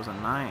going to say it was a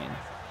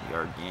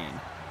 9-yard gain.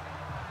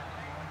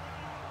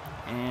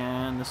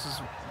 And this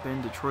has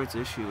been Detroit's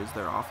issue, is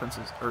their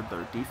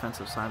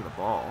defensive side of the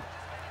ball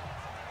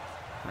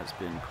has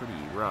been pretty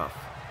rough.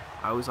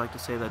 I always like to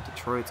say that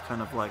Detroit's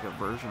kind of like a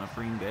version of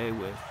Green Bay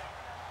with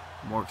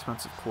a more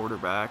expensive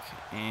quarterback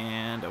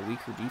and a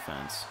weaker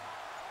defense.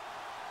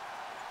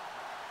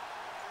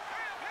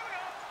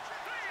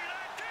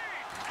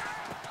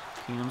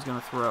 Keenum's going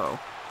to throw.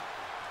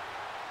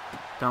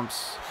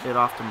 Dumps it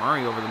off to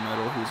Murray over the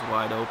middle, who's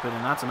wide open,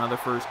 and that's another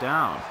first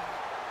down.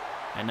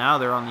 And now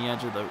they're on the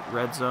edge of the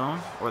red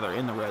zone, or they're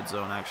in the red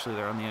zone, actually.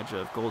 They're on the edge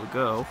of goal to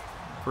go.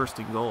 First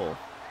and goal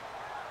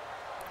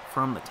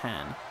from the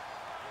 10.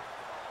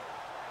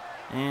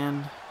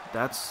 And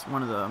that's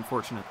one of the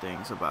unfortunate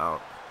things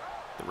about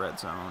the red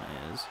zone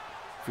is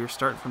if you're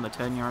starting from the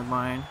 10-yard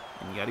line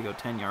and you got to go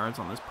 10 yards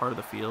on this part of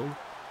the field,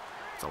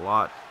 it's a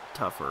lot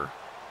tougher.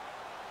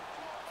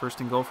 First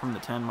and goal from the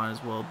 10 might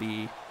as well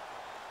be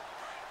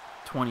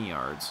 20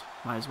 yards.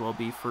 Might as well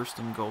be first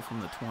and goal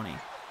from the 20.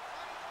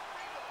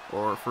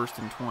 Or first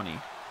and 20.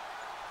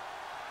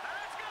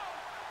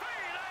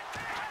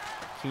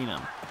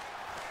 Keenum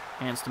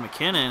hands to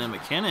McKinnon, and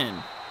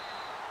McKinnon.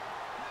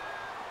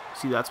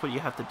 See, that's what you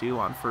have to do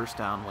on first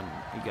down when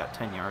you got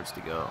 10 yards to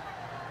go.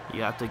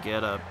 You have to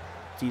get a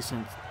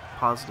decent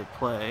positive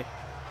play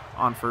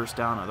on first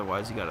down,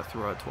 otherwise you got to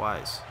throw it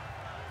twice.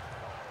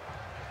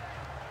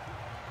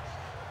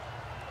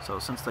 So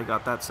since they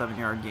got that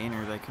 7-yard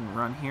gainer, they can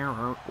run here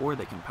or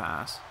they can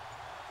pass.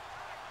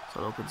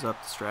 So it opens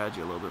up the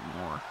strategy a little bit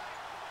more.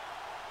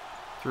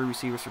 3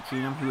 receivers for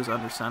Keenum, who is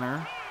under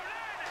center.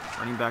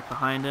 Running back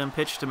behind him,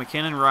 pitch to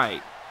McKinnon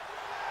right.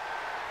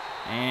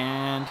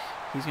 And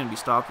he's going to be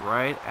stopped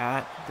right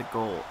at the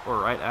goal, or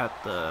right at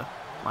the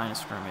line of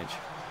scrimmage.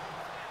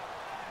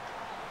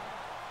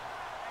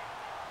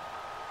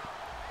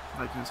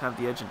 Vikings have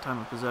the edge in time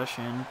of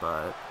possession,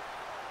 but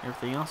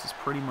everything else is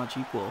pretty much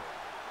equal.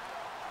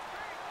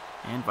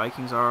 And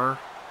Vikings are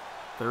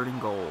third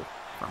and goal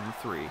from the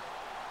 3.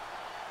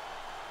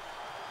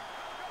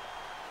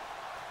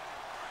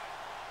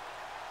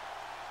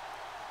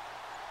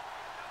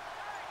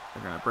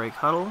 They're going to break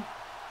huddle,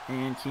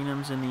 and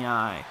Keenum's in the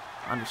eye,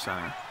 under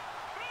center.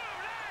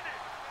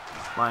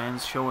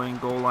 Lions showing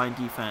goal line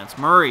defense.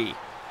 Murray.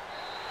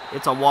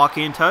 It's a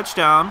walk-in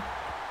touchdown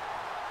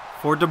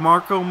for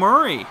DeMarco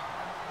Murray.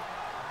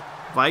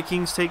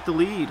 Vikings take the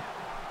lead.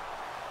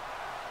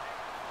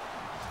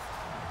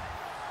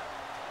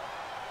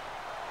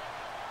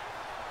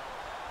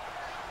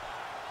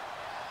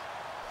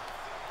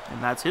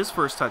 And that's his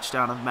first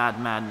touchdown of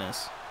Madden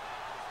Madness.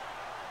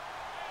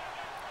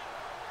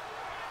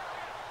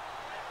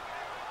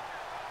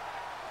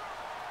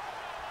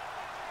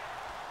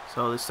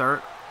 So they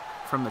start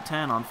from the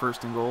 10 on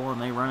first and goal, and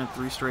they run it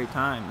 3 straight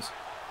times,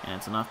 and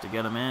it's enough to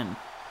get them in.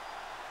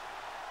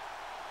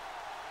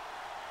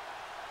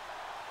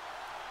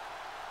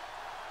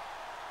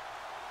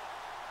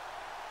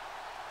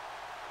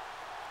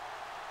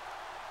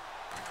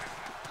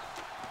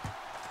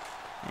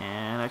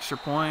 And extra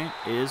point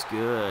is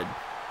good.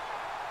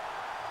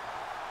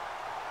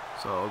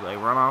 So they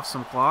run off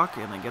some clock,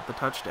 and they get the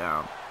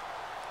touchdown.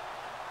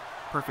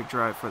 Perfect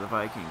drive for the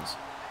Vikings.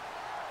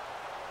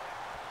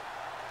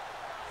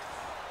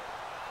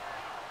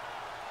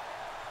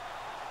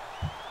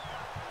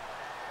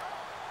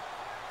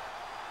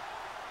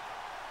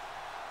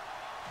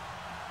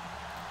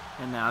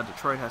 And now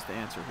Detroit has to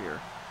answer here.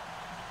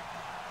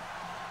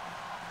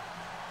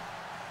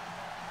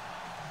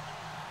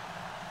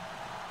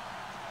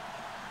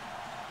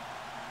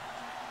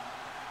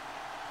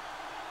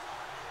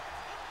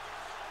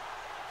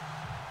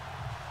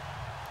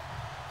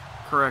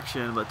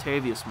 Correction,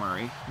 Latavius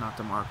Murray, not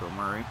DeMarco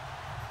Murray.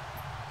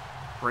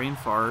 Brain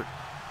fart.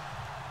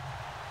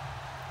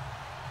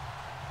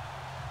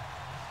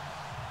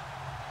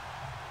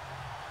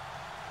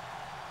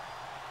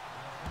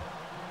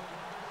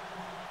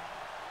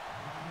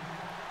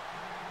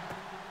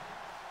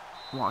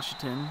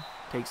 Washington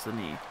takes the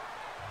knee.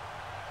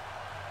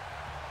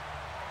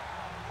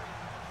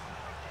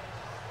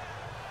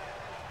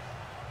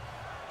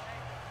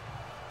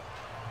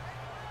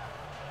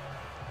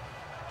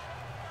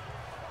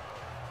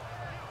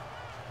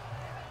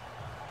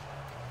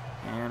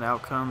 And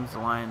out comes the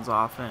Lions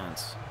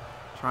offense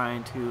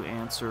trying to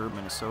answer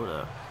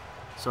Minnesota.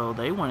 So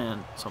they went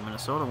in, so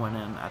Minnesota went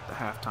in at the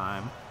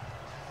halftime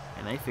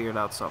and they figured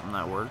out something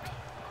that worked.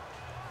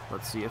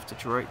 Let's see if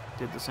Detroit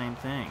did the same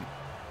thing.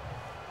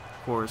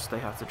 Of course, they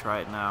have to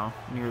try it now,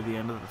 near the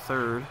end of the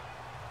third,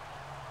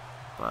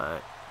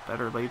 but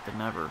better late than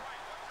never.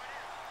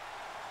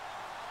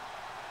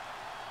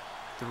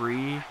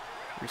 3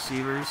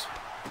 receivers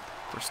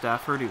for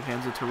Stafford, who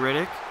hands it to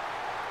Riddick,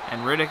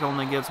 and Riddick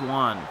only gets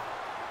 1.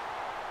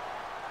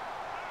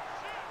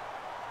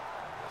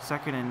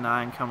 2nd and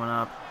 9 coming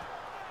up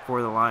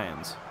for the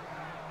Lions.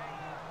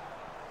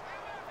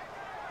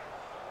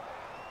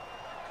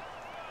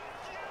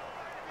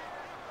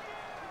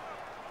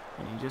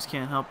 And you just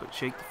can't help but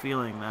shake the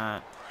feeling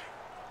that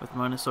with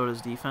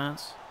Minnesota's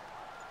defense,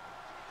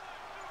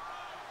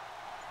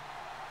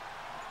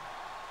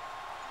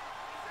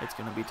 it's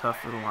going to be tough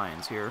for the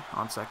Lions here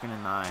on 2nd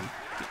and 9.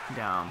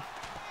 Down.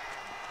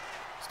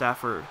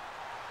 Stafford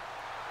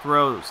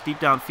throws deep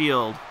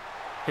downfield,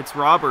 hits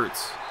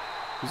Roberts,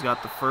 who's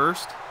got the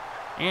first,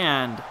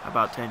 and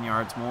about 10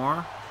 yards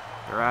more.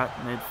 They're at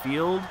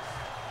midfield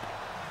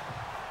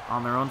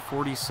on their own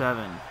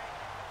 47.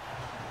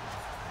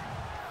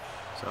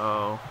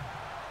 So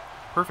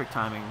perfect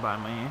timing by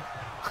me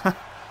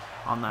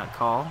on that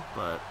call,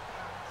 but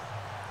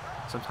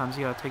sometimes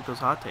you gotta take those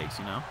hot takes,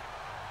 you know?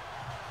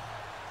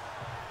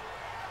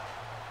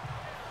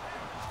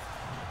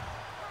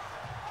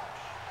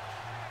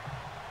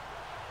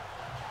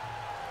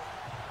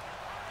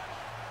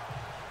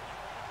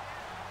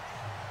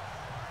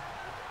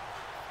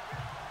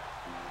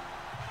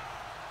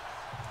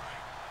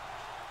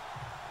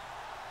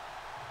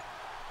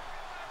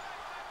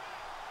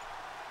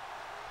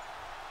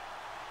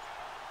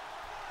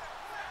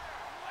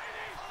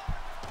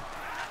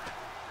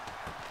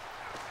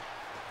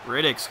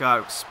 Riddick's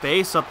got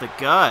space up the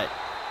gut.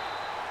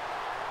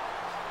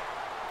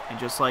 And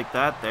just like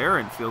that, they're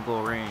in field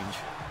goal range.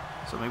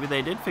 So maybe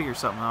they did figure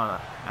something out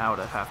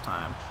at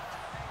halftime.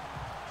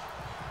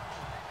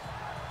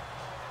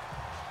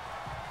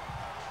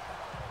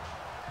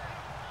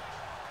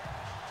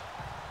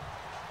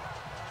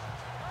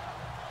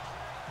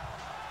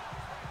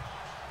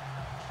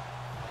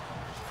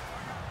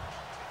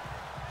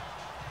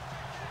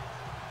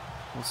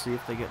 We'll see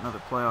if they get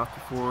another playoff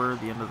before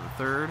the end of the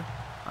third.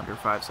 Under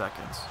 5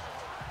 seconds.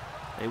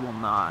 They will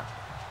not.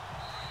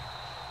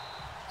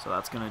 So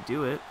that's going to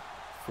do it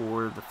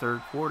for the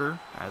third quarter.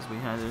 As we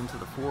head into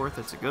the fourth,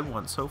 it's a good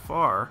one so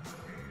far.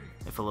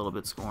 If a little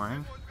bit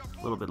scoring,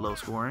 a little bit low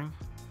scoring.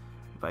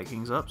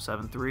 Vikings up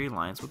 7-3.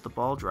 Lions with the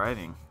ball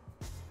driving.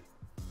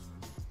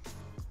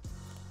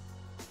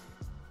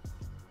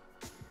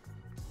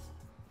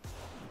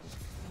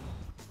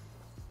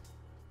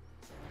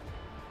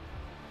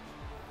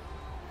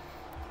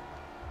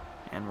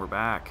 And we're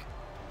back.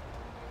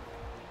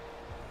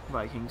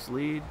 Vikings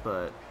lead,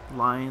 but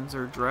Lions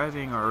are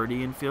driving,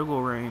 already in field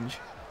goal range.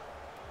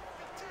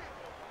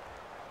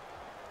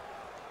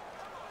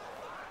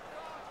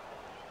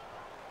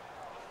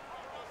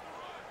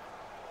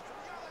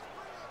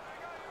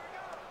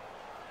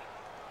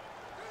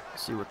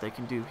 See what they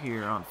can do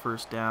here on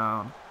first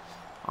down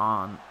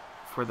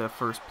for the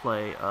first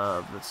play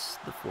of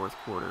the fourth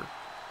quarter.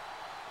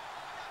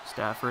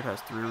 Stafford has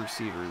 3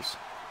 receivers.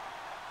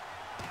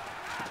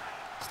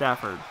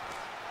 Stafford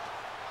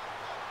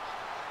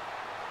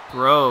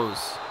throws.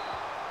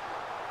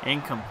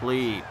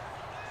 Incomplete.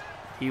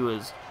 He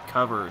was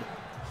covered.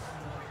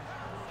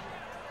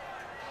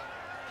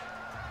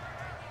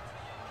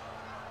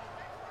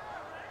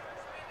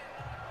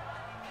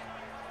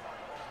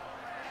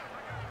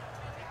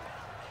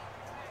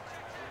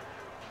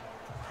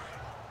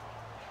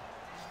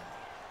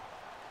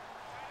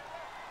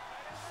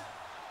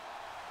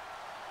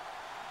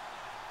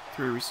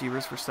 Three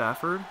receivers for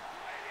Stafford.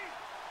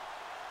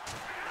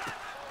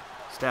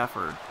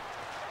 Stafford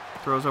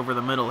throws over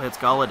the middle, hits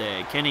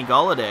Golladay. Kenny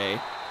Golladay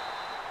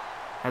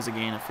has a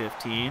gain of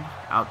 15,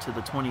 out to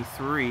the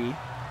 23,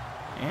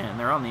 and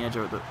they're on the edge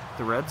of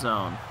the red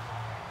zone.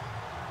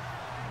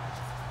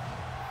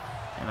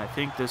 And I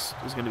think this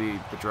is going to be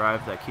the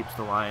drive that keeps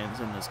the Lions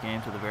in this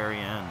game to the very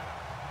end.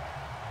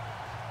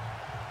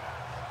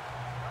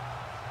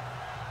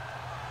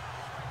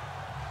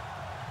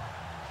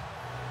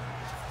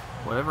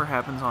 Whatever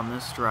happens on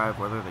this drive,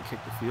 whether they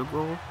kick the field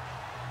goal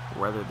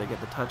or whether they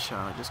get the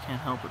touchdown, I just can't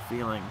help but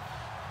feeling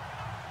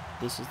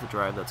this is the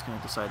drive that's going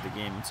to decide the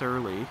game. It's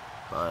early,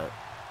 but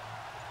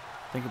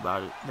think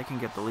about it. They can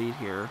get the lead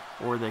here,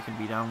 or they can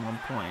be down 1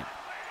 point.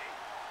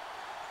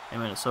 In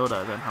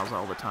Minnesota, that happens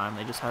all the time.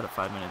 They just had a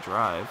 5-minute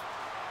drive.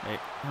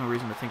 No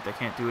reason to think they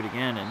can't do it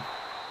again, and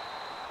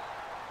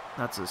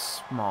that's a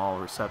small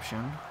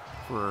reception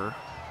for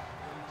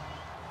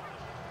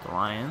the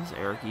Lions.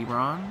 Eric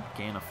Ebron,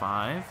 gain of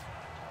 5.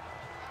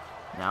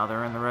 Now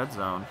they're in the red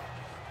zone.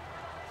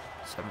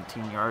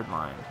 17-yard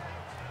line.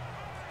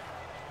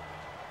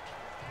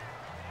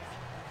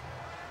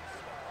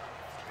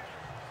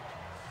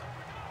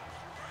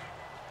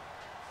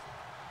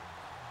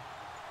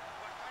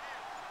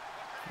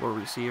 Four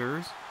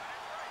receivers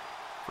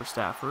for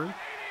Stafford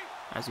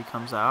as he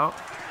comes out,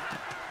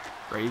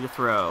 ready to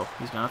throw.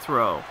 He's going to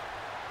throw.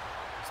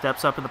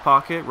 Steps up in the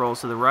pocket,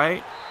 rolls to the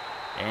right,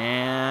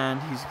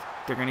 and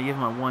they're going to give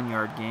him a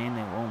 1-yard gain.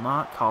 They will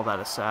not call that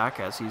a sack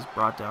as he's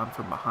brought down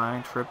from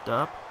behind, tripped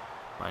up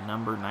by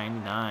number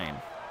 99,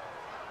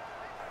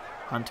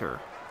 Hunter.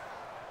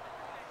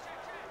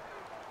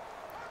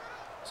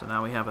 So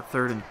now we have a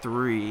 3rd and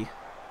 3,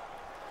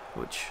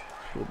 which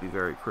will be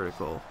very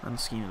critical in the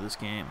scheme of this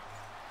game.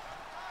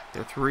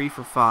 They're 3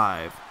 for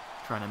 5,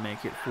 trying to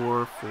make it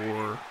 4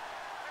 for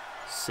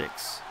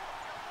 6.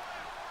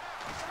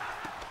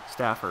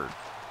 Stafford.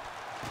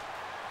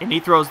 And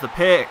he throws the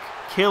pick.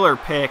 Killer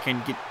pick,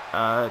 and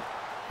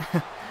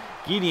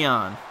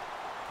Gideon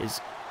is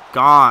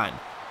gone.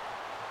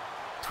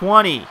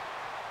 20,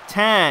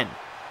 10,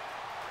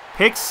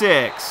 pick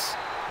 6,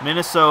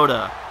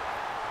 Minnesota.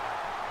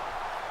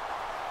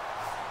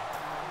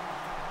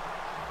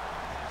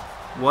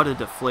 What a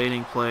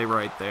deflating play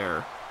right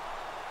there.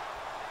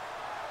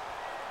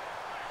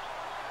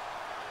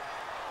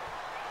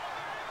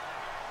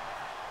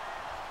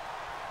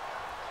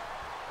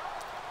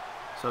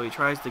 So he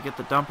tries to get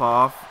the dump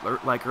off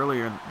like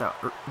earlier in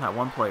that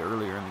one play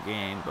earlier in the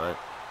game, but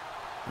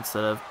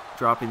instead of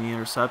dropping the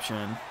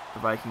interception.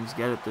 The Vikings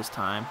get it this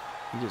time.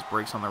 He just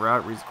breaks on the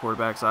route, reads the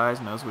quarterback's eyes,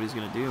 knows what he's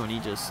going to do, and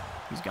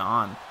he's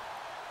gone.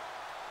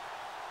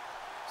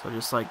 So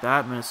just like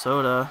that,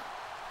 Minnesota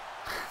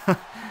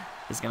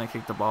is going to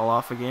kick the ball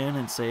off again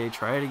and say,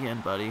 try it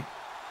again, buddy.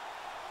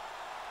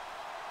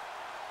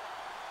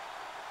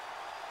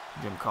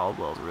 Jim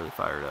Caldwell's really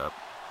fired up.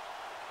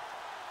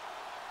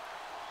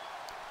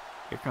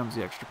 Here comes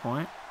the extra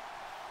point.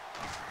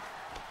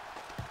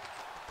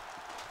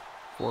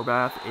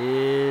 Forbath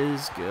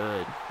is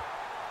good.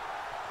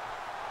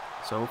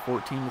 So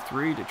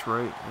 14-3,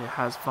 Detroit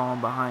has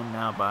fallen behind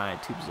now by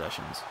 2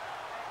 possessions.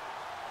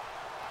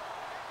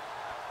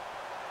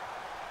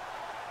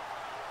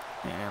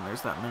 And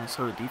there's that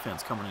Minnesota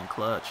defense coming in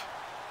clutch.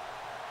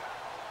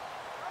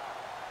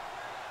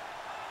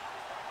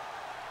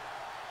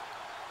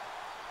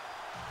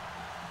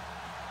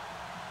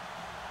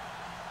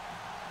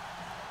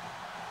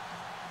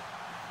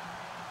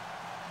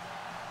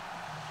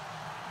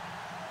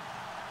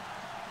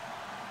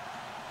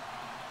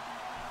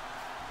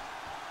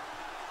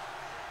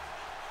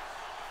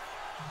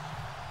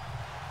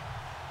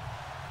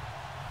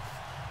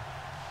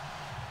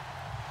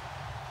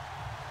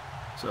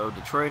 So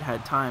Detroit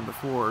had time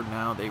before,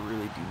 now they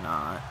really do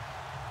not.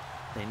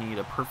 They need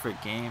a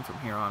perfect game from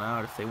here on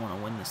out if they want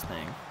to win this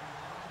thing.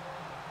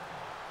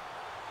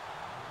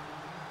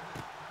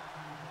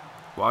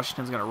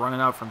 Washington's going to run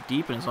it out from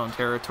deep in his own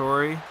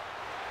territory.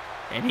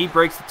 And he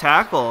breaks the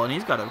tackle, and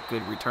he's got a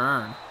good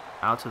return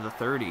out to the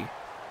 30.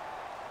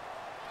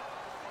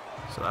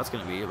 So that's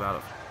going to be about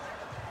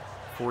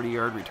a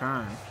 40-yard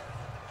return.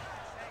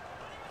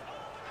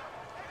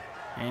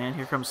 And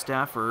here comes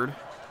Stafford.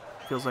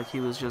 Feels like he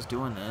was just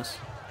doing this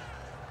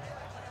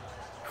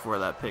before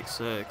that pick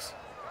 6.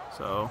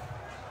 So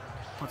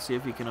let's see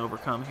if he can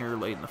overcome here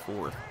late in the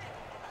 4th.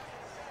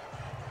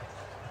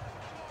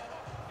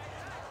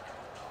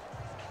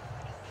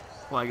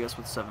 Well, I guess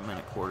with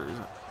 7-minute quarters,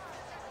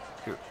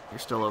 you're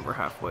still over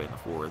halfway in the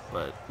 4th,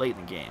 but late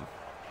in the game.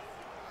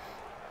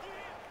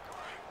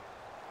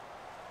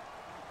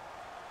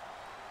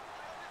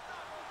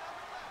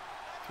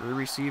 Three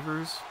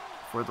receivers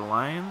for the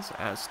Lions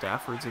as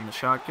Stafford's in the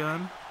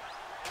shotgun.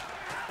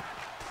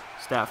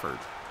 Stafford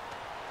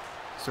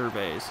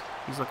surveys.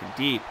 He's looking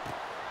deep.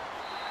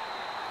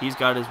 He's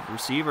got his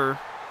receiver.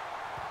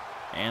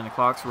 And the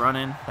clock's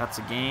running. That's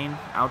a gain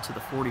out to the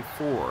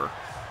 44.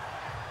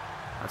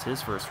 That's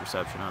his first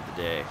reception of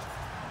the day.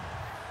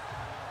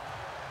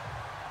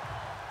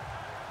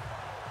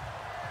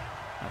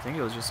 I think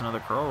it was just another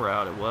curl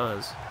route. It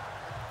was.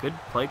 Good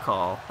play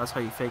call. That's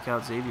how you fake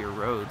out Xavier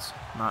Rhodes.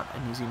 Not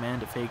an easy man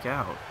to fake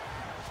out.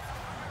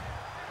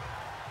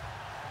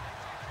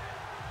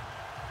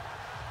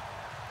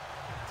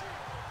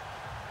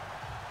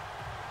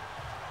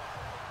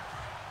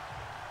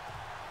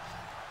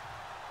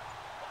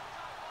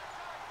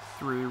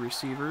 Three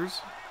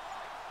receivers.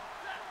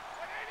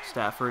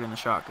 Stafford in the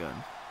shotgun.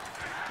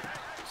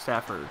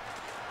 Stafford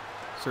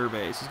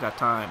surveys. He's got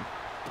time.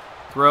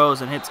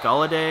 Throws and hits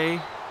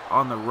Galladay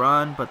on the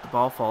run, but the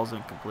ball falls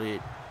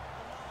incomplete.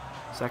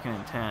 2nd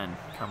and 10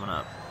 coming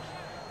up.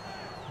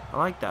 I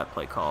like that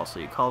play call.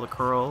 So you call the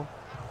curl,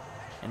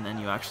 and then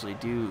you actually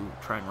do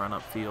try and run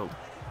upfield.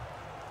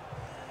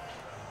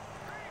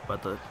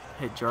 But the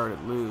hit jarred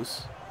it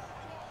loose,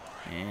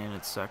 and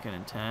it's 2nd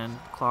and 10.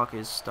 Clock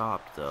is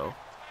stopped though.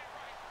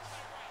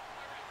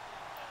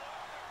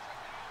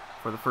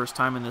 For the first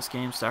time in this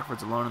game,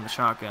 Stafford's alone in the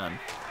shotgun.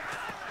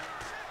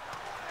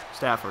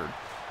 Stafford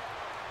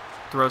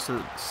throws to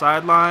the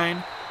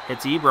sideline,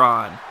 hits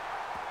Ebron.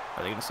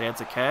 Are they going to say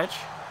it's a catch?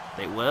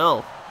 They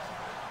will.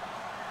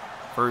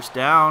 First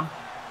down.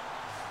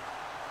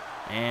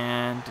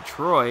 And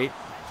Detroit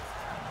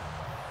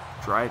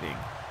driving.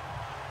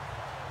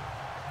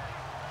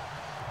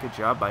 Good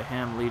job by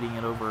him leading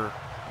it over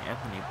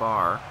Anthony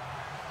Barr.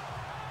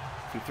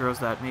 If he throws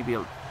that maybe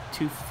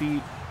 2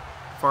 feet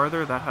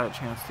farther, that had a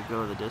chance to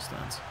go the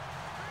distance.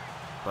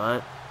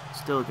 But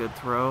still a good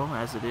throw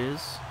as it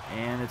is,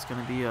 and it's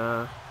going to be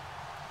a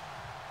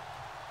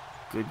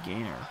good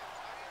gainer.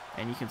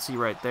 And you can see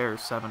right there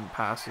 7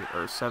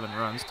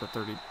 runs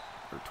to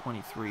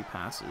 23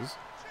 passes.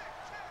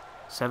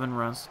 7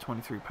 runs to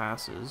 23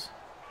 passes.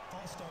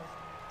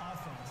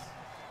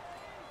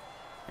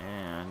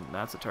 And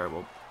that's a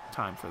terrible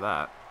time for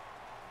that.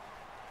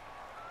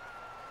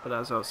 But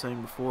as I was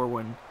saying before,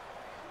 when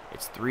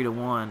it's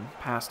 3-1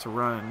 pass to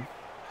run,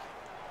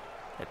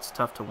 it's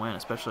tough to win,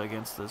 especially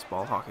against this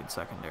ball-hawking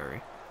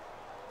secondary.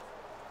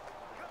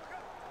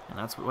 And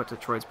that's what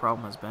Detroit's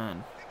problem has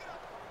been.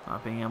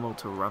 Not being able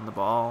to run the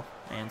ball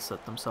and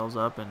set themselves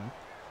up in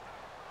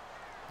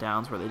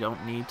downs where they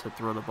don't need to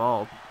throw the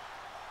ball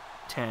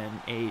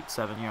 10, 8,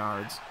 7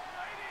 yards.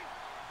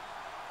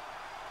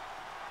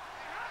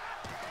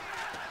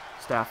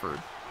 Stafford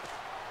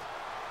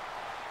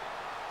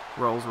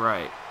rolls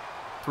right.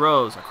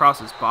 Throws across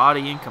his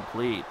body,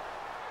 incomplete.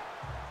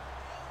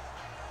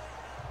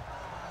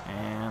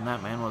 And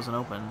that man wasn't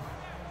open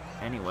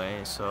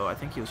anyway, so I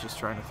think he was just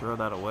trying to throw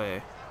that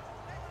away.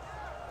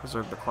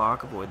 Preserve the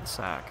clock, avoid the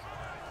sack.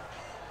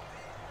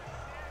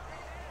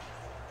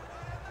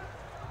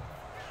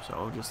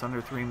 So just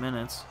under 3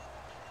 minutes.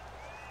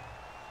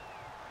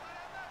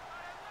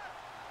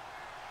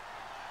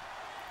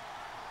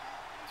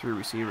 Three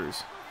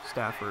receivers.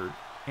 Stafford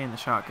in the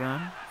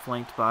shotgun,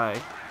 flanked by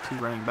two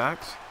running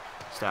backs.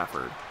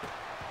 Stafford.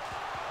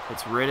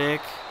 It's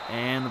Riddick,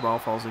 and the ball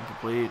falls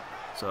incomplete.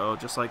 So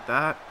just like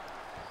that,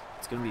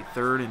 it's going to be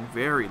third and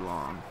very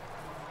long.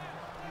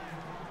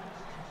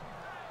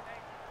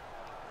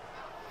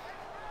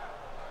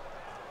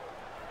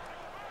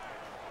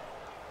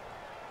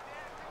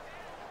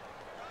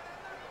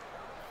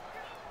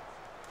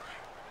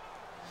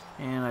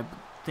 And I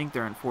think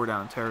they're in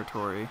 4-down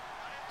territory,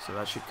 so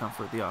that should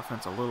comfort the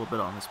offense a little bit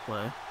on this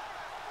play.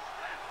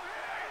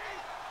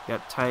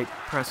 Got tight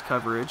press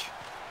coverage.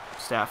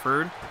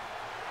 Stafford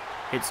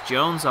hits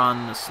Jones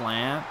on the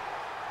slant,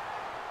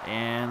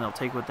 and they'll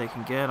take what they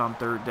can get on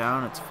 3rd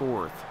down. It's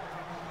 4th.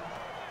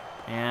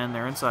 And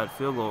they're inside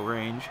field goal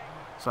range,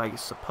 so I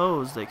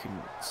suppose they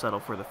can settle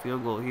for the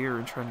field goal here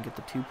and try and get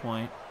the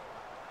 2-point.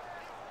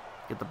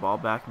 Get the ball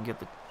back and get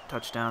the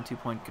touchdown,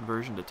 2-point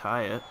conversion to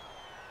tie it.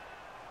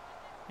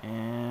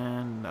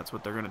 And that's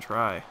what they're going to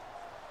try.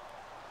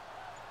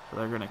 So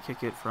they're going to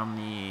kick it from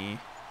the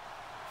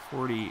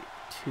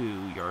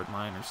 42-yard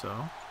line or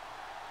so.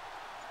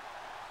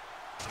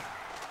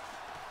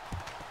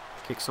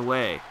 Kicks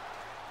away.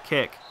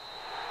 Kick.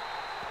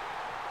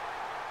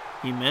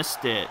 He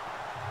missed it.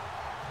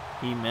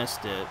 He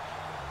missed it.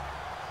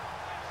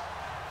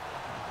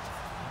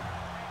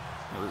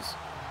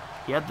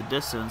 He had the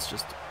distance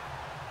just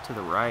to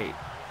the right.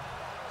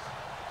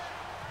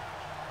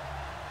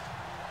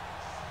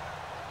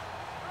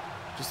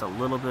 Just a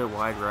little bit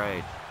wide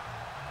right.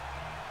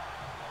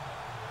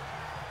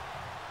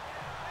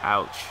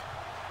 Ouch.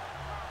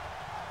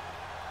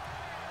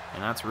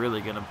 And that's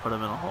really going to put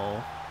him in a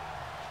hole.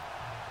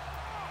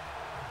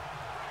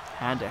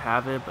 Had to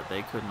have it, but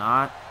they could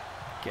not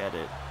get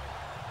it.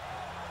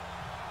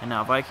 And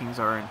now Vikings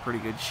are in pretty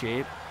good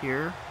shape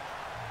here.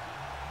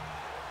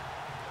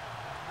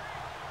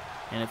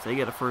 And if they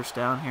get a first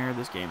down here,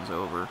 this game's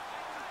over.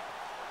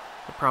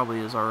 It probably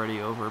is already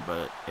over,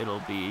 but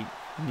it'll be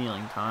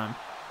kneeling time.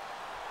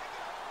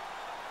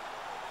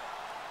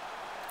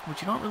 Which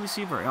you don't really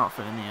see very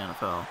often in the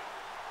NFL.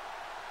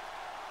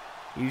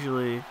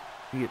 Usually,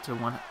 you get to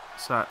one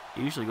side,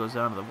 it usually goes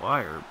down to the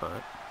wire,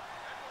 but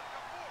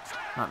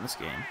not in this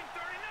game.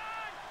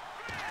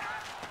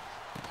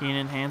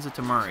 Keenan hands it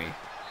to Murray.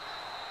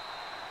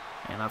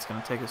 And that's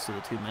going to take us to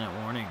the 2-minute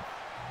warning.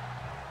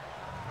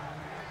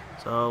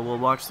 So we'll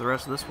watch the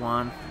rest of this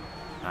one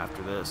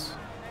after this.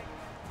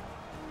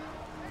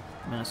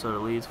 Minnesota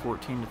leads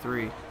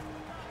 14-3.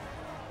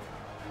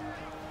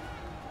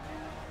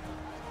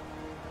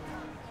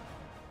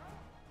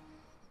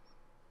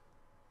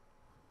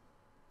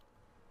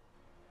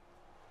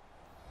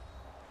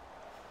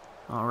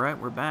 Alright,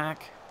 we're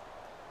back.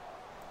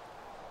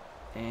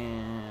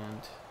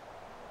 And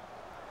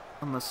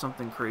unless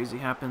something crazy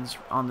happens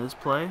on this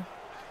play,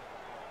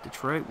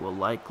 Detroit will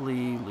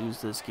likely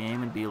lose this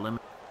game and be eliminated.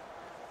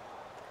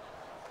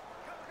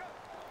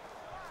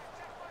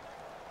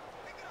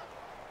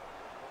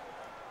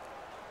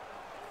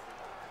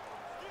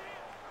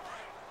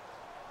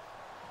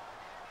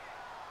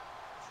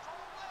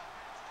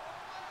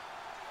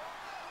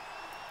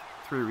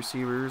 Three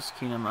receivers,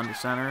 Keenum under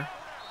center.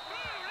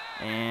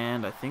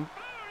 And I think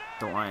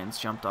the Lions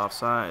jumped off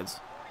sides.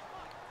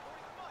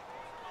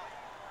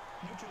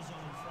 Neutral zone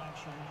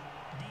infraction,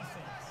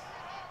 defense.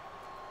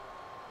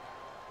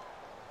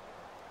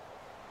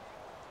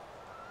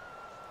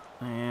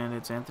 And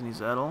it's Anthony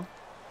Zettel.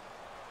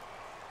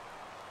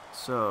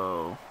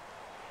 So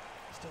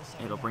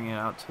it'll bring it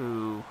out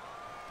to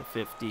the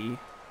 50. And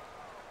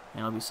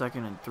it'll be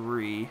 2nd and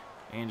 3.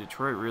 And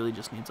Detroit really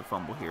just needs a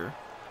fumble here.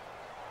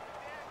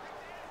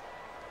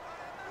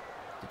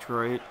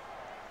 Detroit,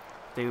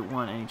 if they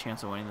want any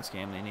chance of winning this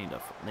game, they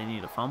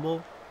need a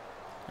fumble,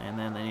 and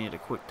then they need a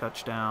quick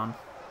touchdown,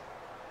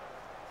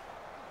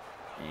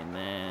 and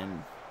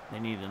then they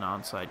need an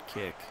onside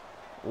kick,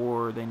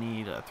 or they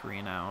need a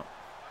 3-and-out.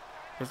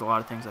 There's a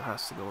lot of things that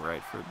has to go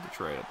right for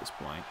Detroit at this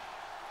point.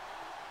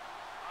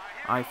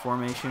 I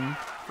formation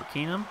for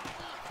Keenum,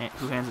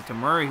 who hands it to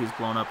Murray, who's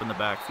blown up in the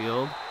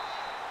backfield,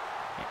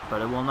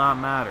 but it will not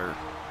matter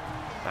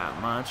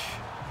that much.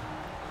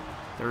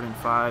 3rd and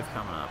 5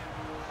 coming up.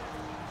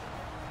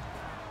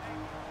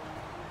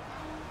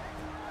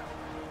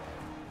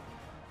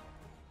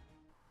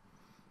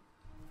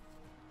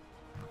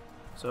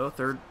 So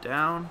 3rd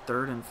down,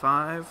 3rd and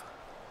 5.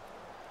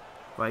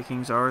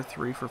 Vikings are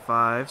 3 for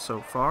 5 so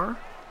far.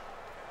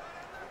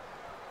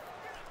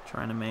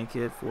 Trying to make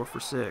it 4 for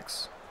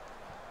 6.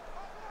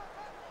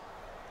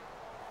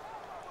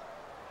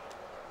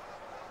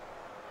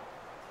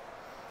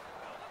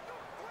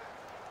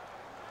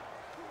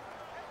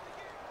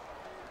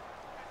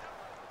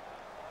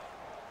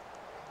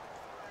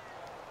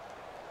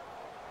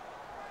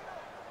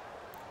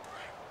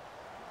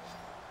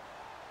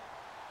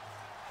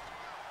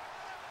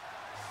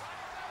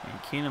 And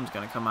Keenum's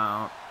going to come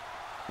out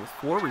with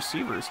 4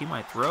 receivers, he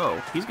might throw.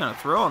 He's going to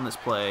throw on this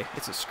play.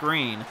 It's a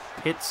screen.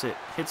 Hits it.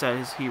 Hits at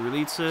his. He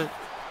releases it.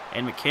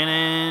 And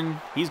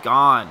McKinnon, he's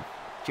gone.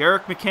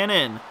 Jerick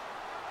McKinnon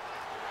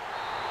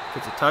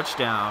gets a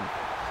touchdown.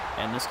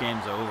 And this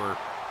game's over.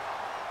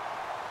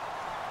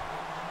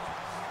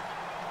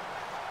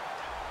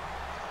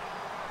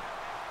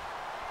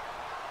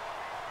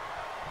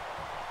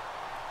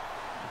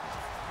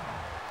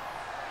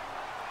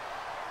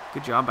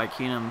 Good job by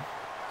Keenum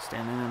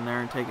standing in there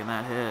and taking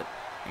that hit.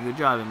 And good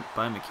job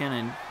by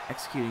McKinnon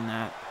executing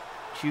that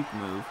juke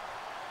move.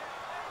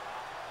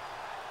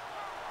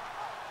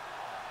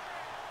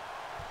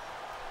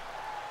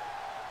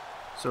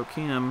 So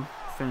Keenum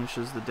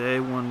finishes the day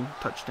 1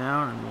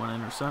 touchdown and 1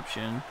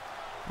 interception,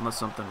 unless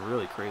something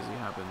really crazy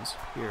happens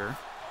here.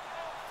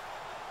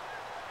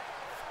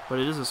 But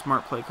it is a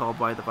smart play call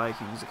by the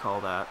Vikings to call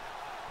that,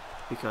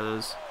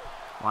 because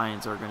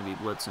Lions are going to be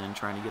blitzing,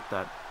 trying to get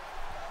that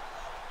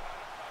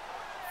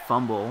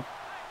fumble,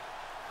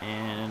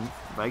 and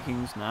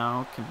Vikings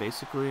now can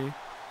basically,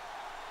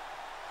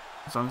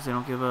 as long as they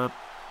don't give up,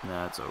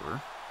 nah, it's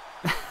over.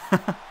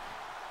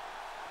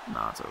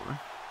 Nah, it's over.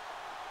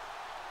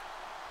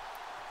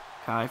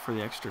 Kai for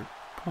the extra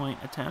point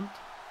attempt.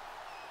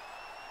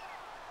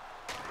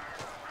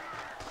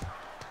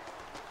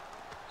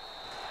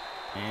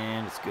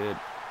 And it's good.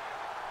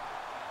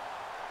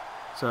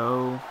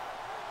 So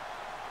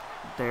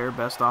their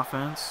best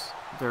offense,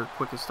 their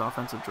quickest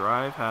offensive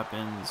drive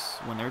happens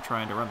when they're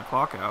trying to run the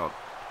clock out.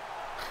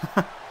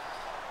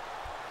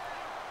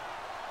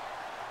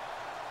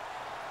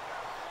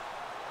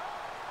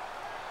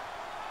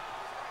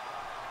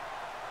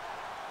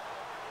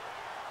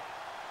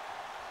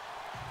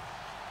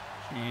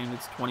 And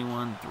it's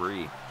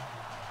 21-3.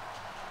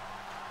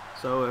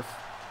 So if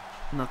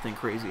nothing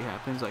crazy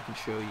happens, I can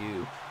show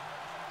you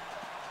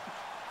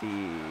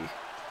the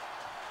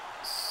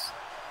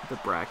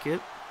bracket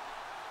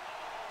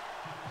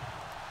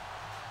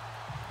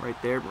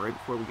right there, but right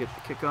before we get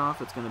the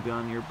kickoff, it's going to be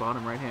on your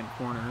bottom right hand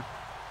corner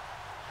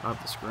of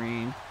the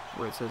screen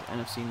where it says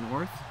NFC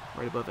North,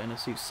 right above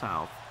NFC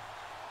South,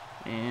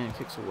 and it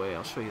kicks away.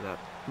 I'll show you that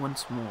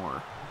once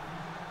more.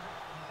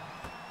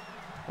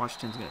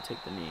 Washington's going to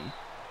take the knee.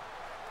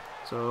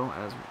 So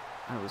as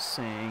I was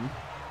saying,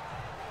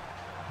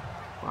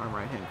 bottom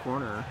right hand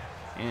corner,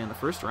 and the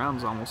first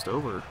round's almost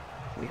over.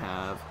 We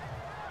have,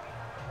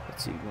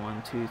 let's see,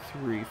 1, 2,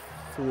 3,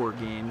 4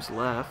 games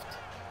left,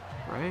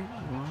 right?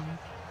 1,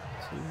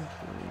 2, 3,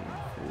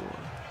 4.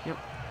 Yep.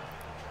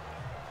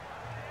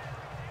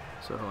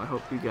 So I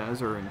hope you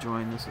guys are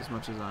enjoying this as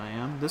much as I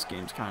am. This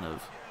game's kind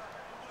of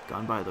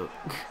gone by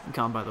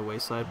the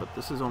wayside, but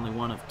this is only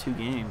one of 2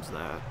 games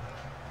that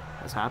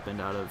has happened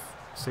out of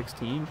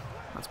 16.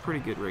 That's a pretty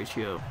good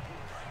ratio.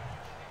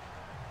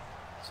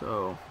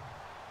 So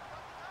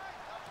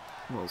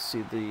we'll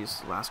see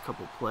these last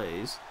couple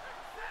plays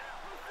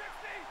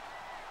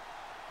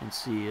and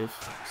see if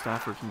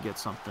Stafford can get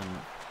something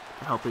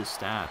to help his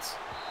stats.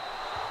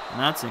 And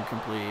that's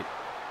incomplete.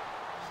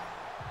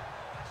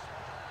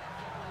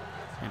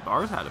 And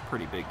Barr's had a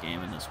pretty big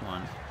game in this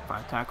one.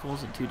 5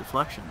 tackles and 2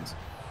 deflections.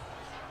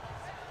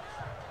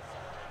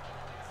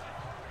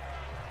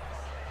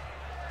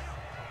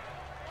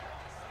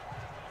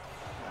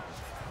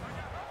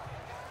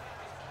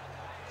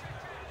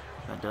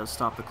 That does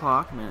stop the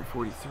clock. Minute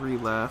 43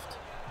 left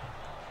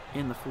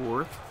in the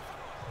 4th.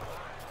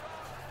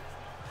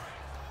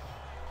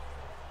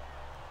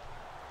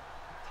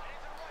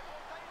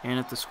 And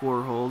if the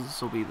score holds,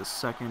 this will be the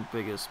 2nd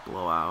biggest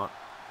blowout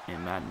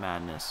in Madden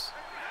Madness.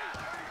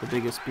 The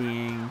biggest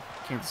being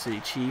Kansas City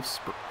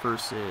Chiefs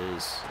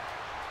versus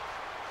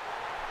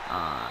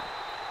Los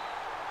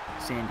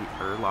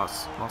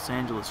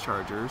Angeles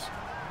Chargers.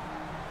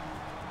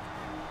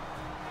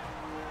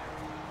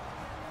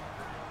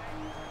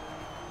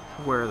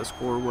 Where the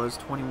score was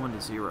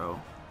 21-0.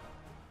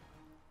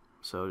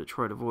 So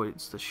Detroit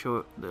avoids the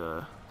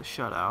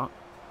shutout,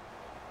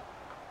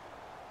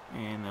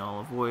 and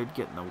they'll avoid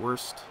getting the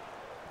worst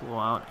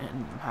blowout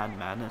in Madden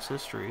Madness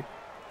history,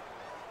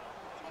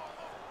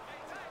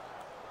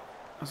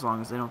 as long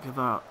as they don't give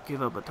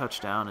up a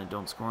touchdown and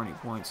don't score any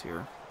points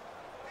here.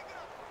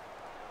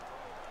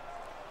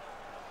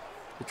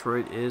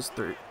 Detroit is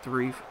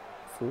 3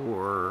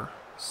 for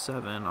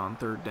 7 on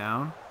 3rd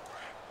down.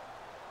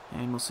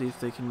 And we'll see if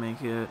they can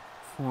make it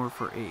 4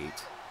 for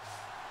 8.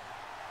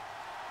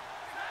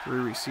 3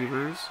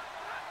 receivers.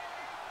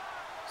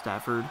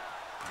 Stafford.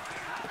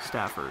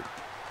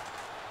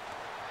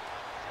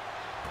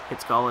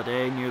 Hits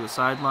Galladay near the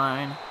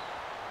sideline,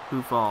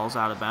 who falls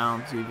out of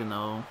bounds, even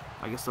though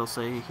I guess they'll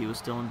say he was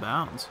still in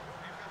bounds.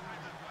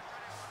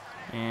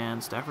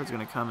 And Stafford's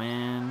going to come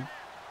in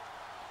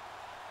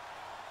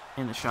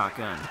the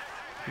shotgun.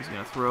 He's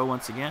going to throw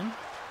once again.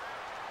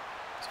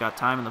 He's got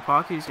time in the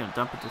pocket. He's going to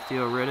dump it to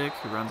Theo Riddick,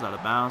 who runs out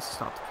of bounds to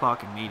stop the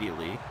clock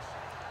immediately.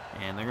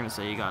 And they're going to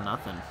say he got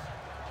nothing.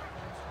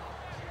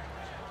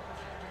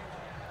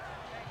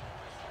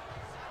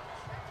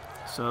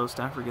 So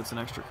Stafford gets an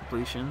extra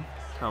completion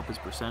to help his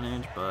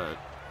percentage, but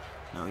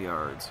no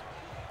yards.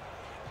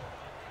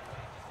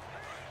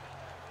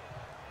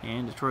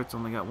 And Detroit's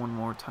only got one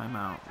more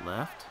timeout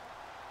left,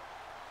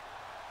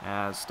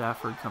 as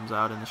Stafford comes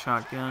out in the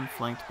shotgun,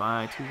 flanked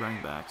by 2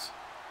 running backs.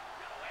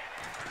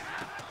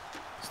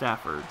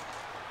 Stafford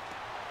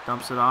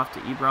dumps it off to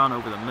Ebron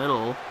over the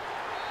middle,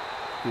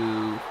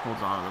 who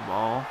holds on to the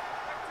ball.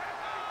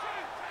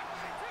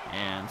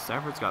 And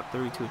Stafford's got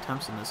 32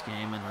 attempts in this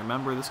game, and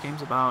remember, this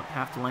game's about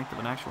half the length of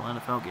an actual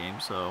NFL game,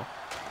 so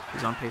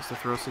he's on pace to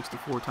throw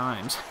 64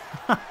 times.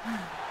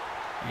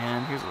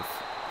 And here's a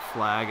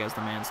flag as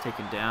the man's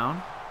taken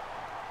down.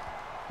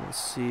 We'll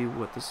see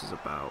what this is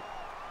about.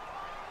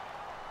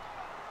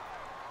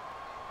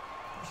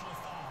 Personal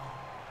foul.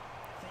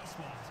 Face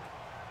mask.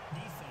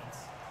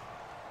 Defense.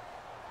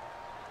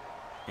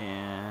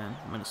 And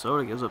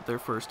Minnesota gives up their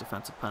first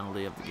defensive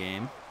penalty of the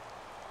game.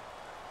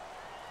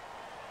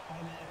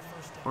 Automatic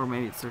first down. Or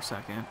maybe it's their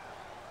second.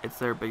 It's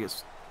their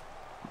biggest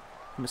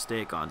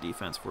mistake on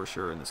defense for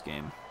sure in this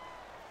game.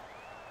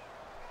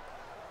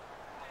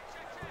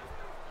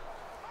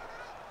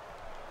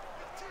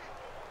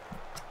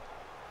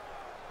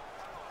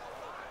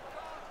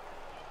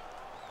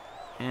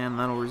 And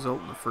that'll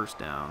result in a first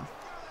down.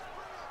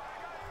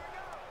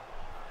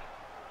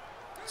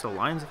 So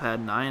Lions have had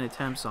 9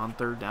 attempts on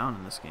 3rd down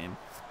in this game.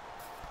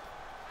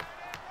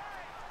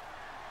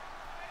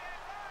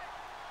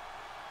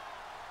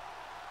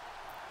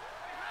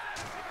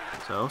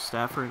 So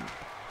Stafford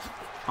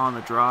on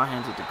the draw,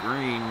 hands it to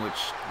Green,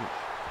 which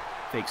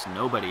fakes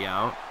nobody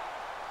out.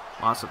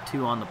 Loss of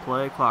 2 on the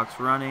play, clock's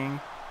running.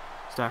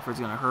 Stafford's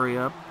going to hurry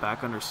up,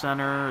 back under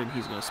center, and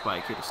he's going to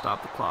spike here to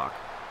stop the clock.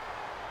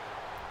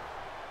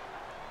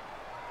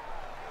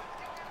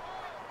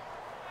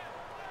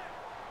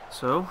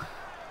 So,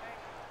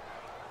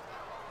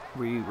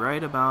 were you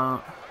right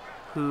about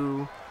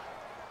who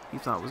you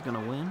thought was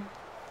going to win?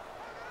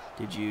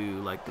 Did you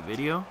like the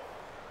video?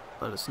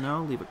 Let us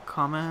know. Leave a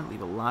comment,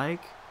 leave a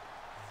like,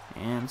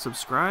 and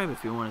subscribe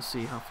if you want to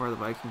see how far the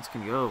Vikings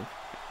can go.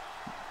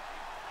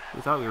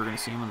 We thought we were going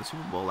to see them in the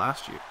Super Bowl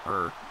last year,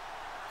 or a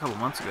couple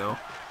months ago.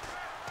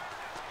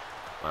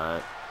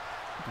 But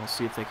we'll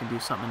see if they can do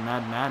something in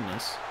Madden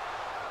Madness.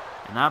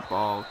 And that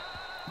ball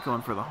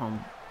going for the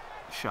home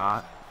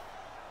shot,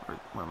 or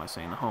what am I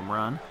saying, the home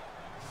run,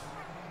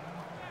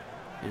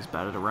 is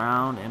batted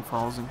around and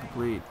falls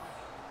incomplete.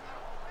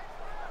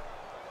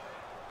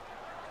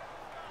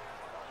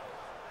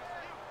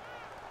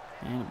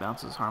 And it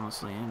bounces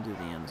harmlessly into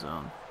the end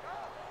zone.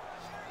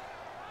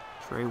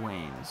 Trey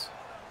Waynes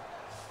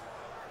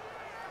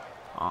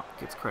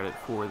gets credit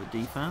for the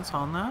defense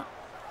on that.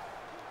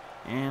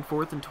 And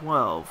 4th and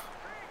 12.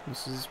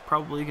 This is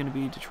probably going to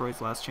be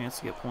Detroit's last chance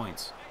to get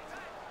points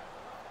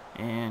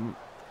and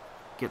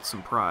get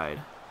some pride,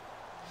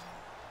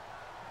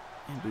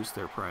 and boost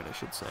their pride, I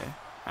should say,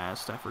 as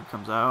Stafford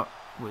comes out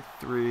with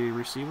 3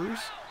 receivers,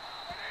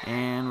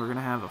 and we're going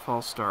to have a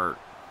false start,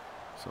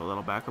 so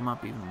that'll back them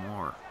up even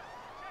more.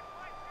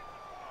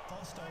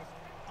 False start.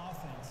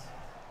 Offense.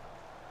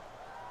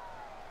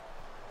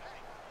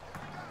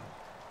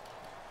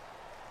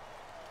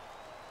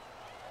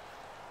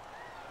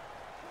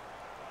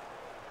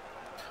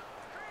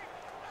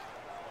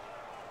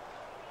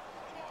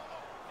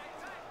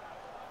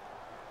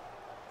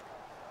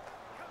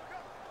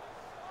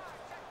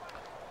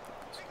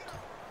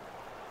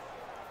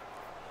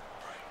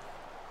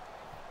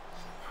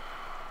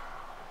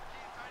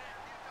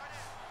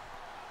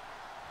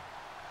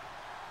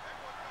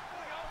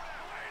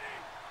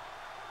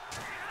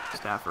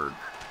 Stafford.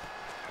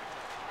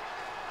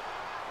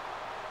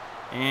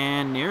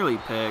 And nearly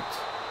picked.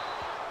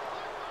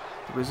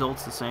 The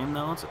result's the same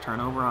though. It's a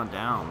turnover on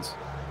downs.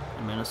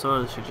 And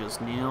Minnesota should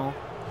just kneel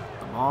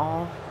the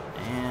ball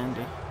and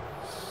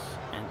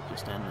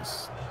just end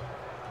this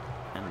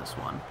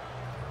one.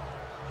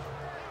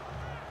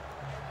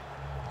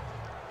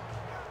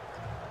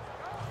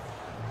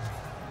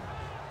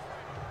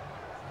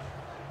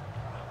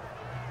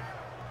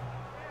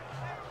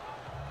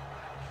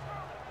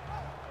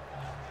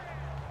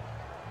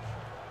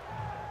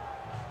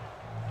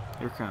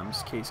 Here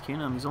comes Case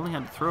Keenum. He's only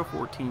had to throw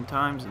 14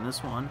 times in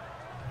this one,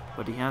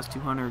 but he has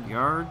 200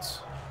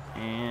 yards,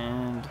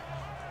 and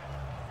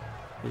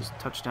his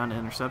touchdown to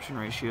interception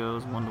ratio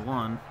is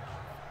 1-to-1.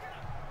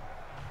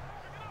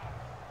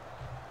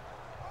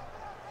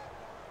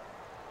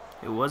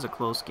 It was a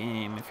close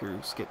game if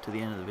you skip to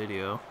the end of the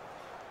video.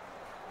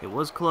 It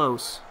was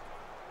close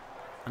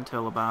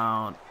until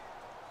about,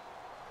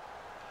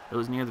 it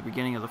was near the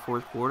beginning of the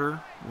 4th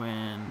quarter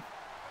when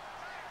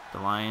the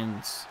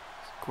Lions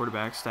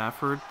quarterback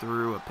Stafford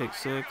threw a pick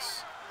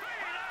 6,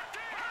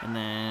 and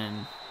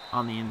then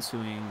on the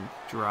ensuing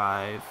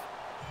drive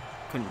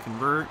couldn't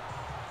convert,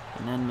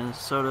 and then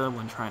Minnesota,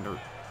 when trying to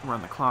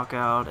run the clock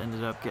out,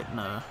 ended up getting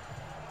a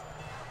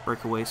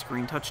breakaway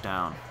screen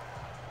touchdown.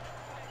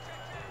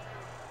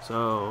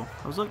 So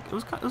it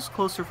was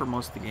closer for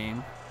most of the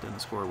game than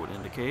the score would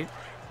indicate.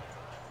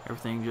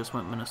 Everything just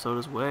went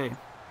Minnesota's way,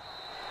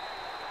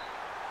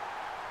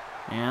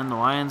 and the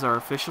Lions are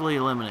officially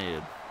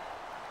eliminated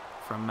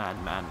from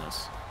Madden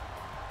Madness.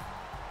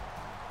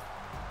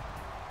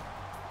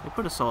 They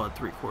put a solid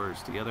 3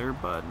 quarters together,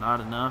 but not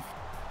enough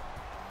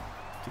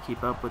to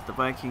keep up with the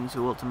Vikings,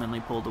 who ultimately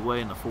pulled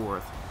away in the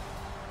 4th.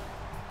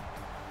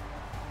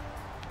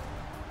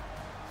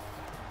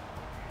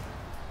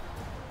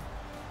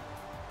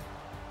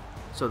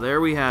 So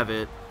there we have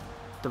it.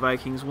 The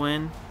Vikings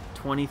win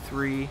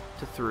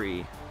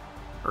 23-3,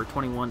 or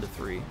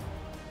 21-3.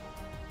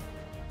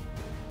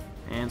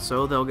 And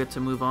so they'll get to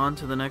move on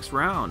to the next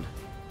round.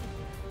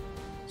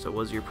 So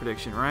was your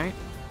prediction right?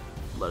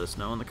 Let us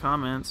know in the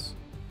comments.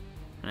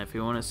 And if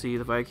you want to see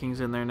the Vikings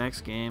in their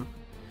next game,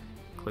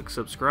 click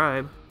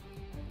subscribe.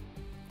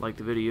 Like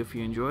the video if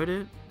you enjoyed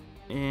it.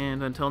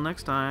 And until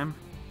next time,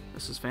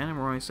 this is Phantom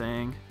Roy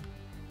saying,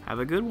 have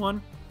a good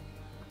one.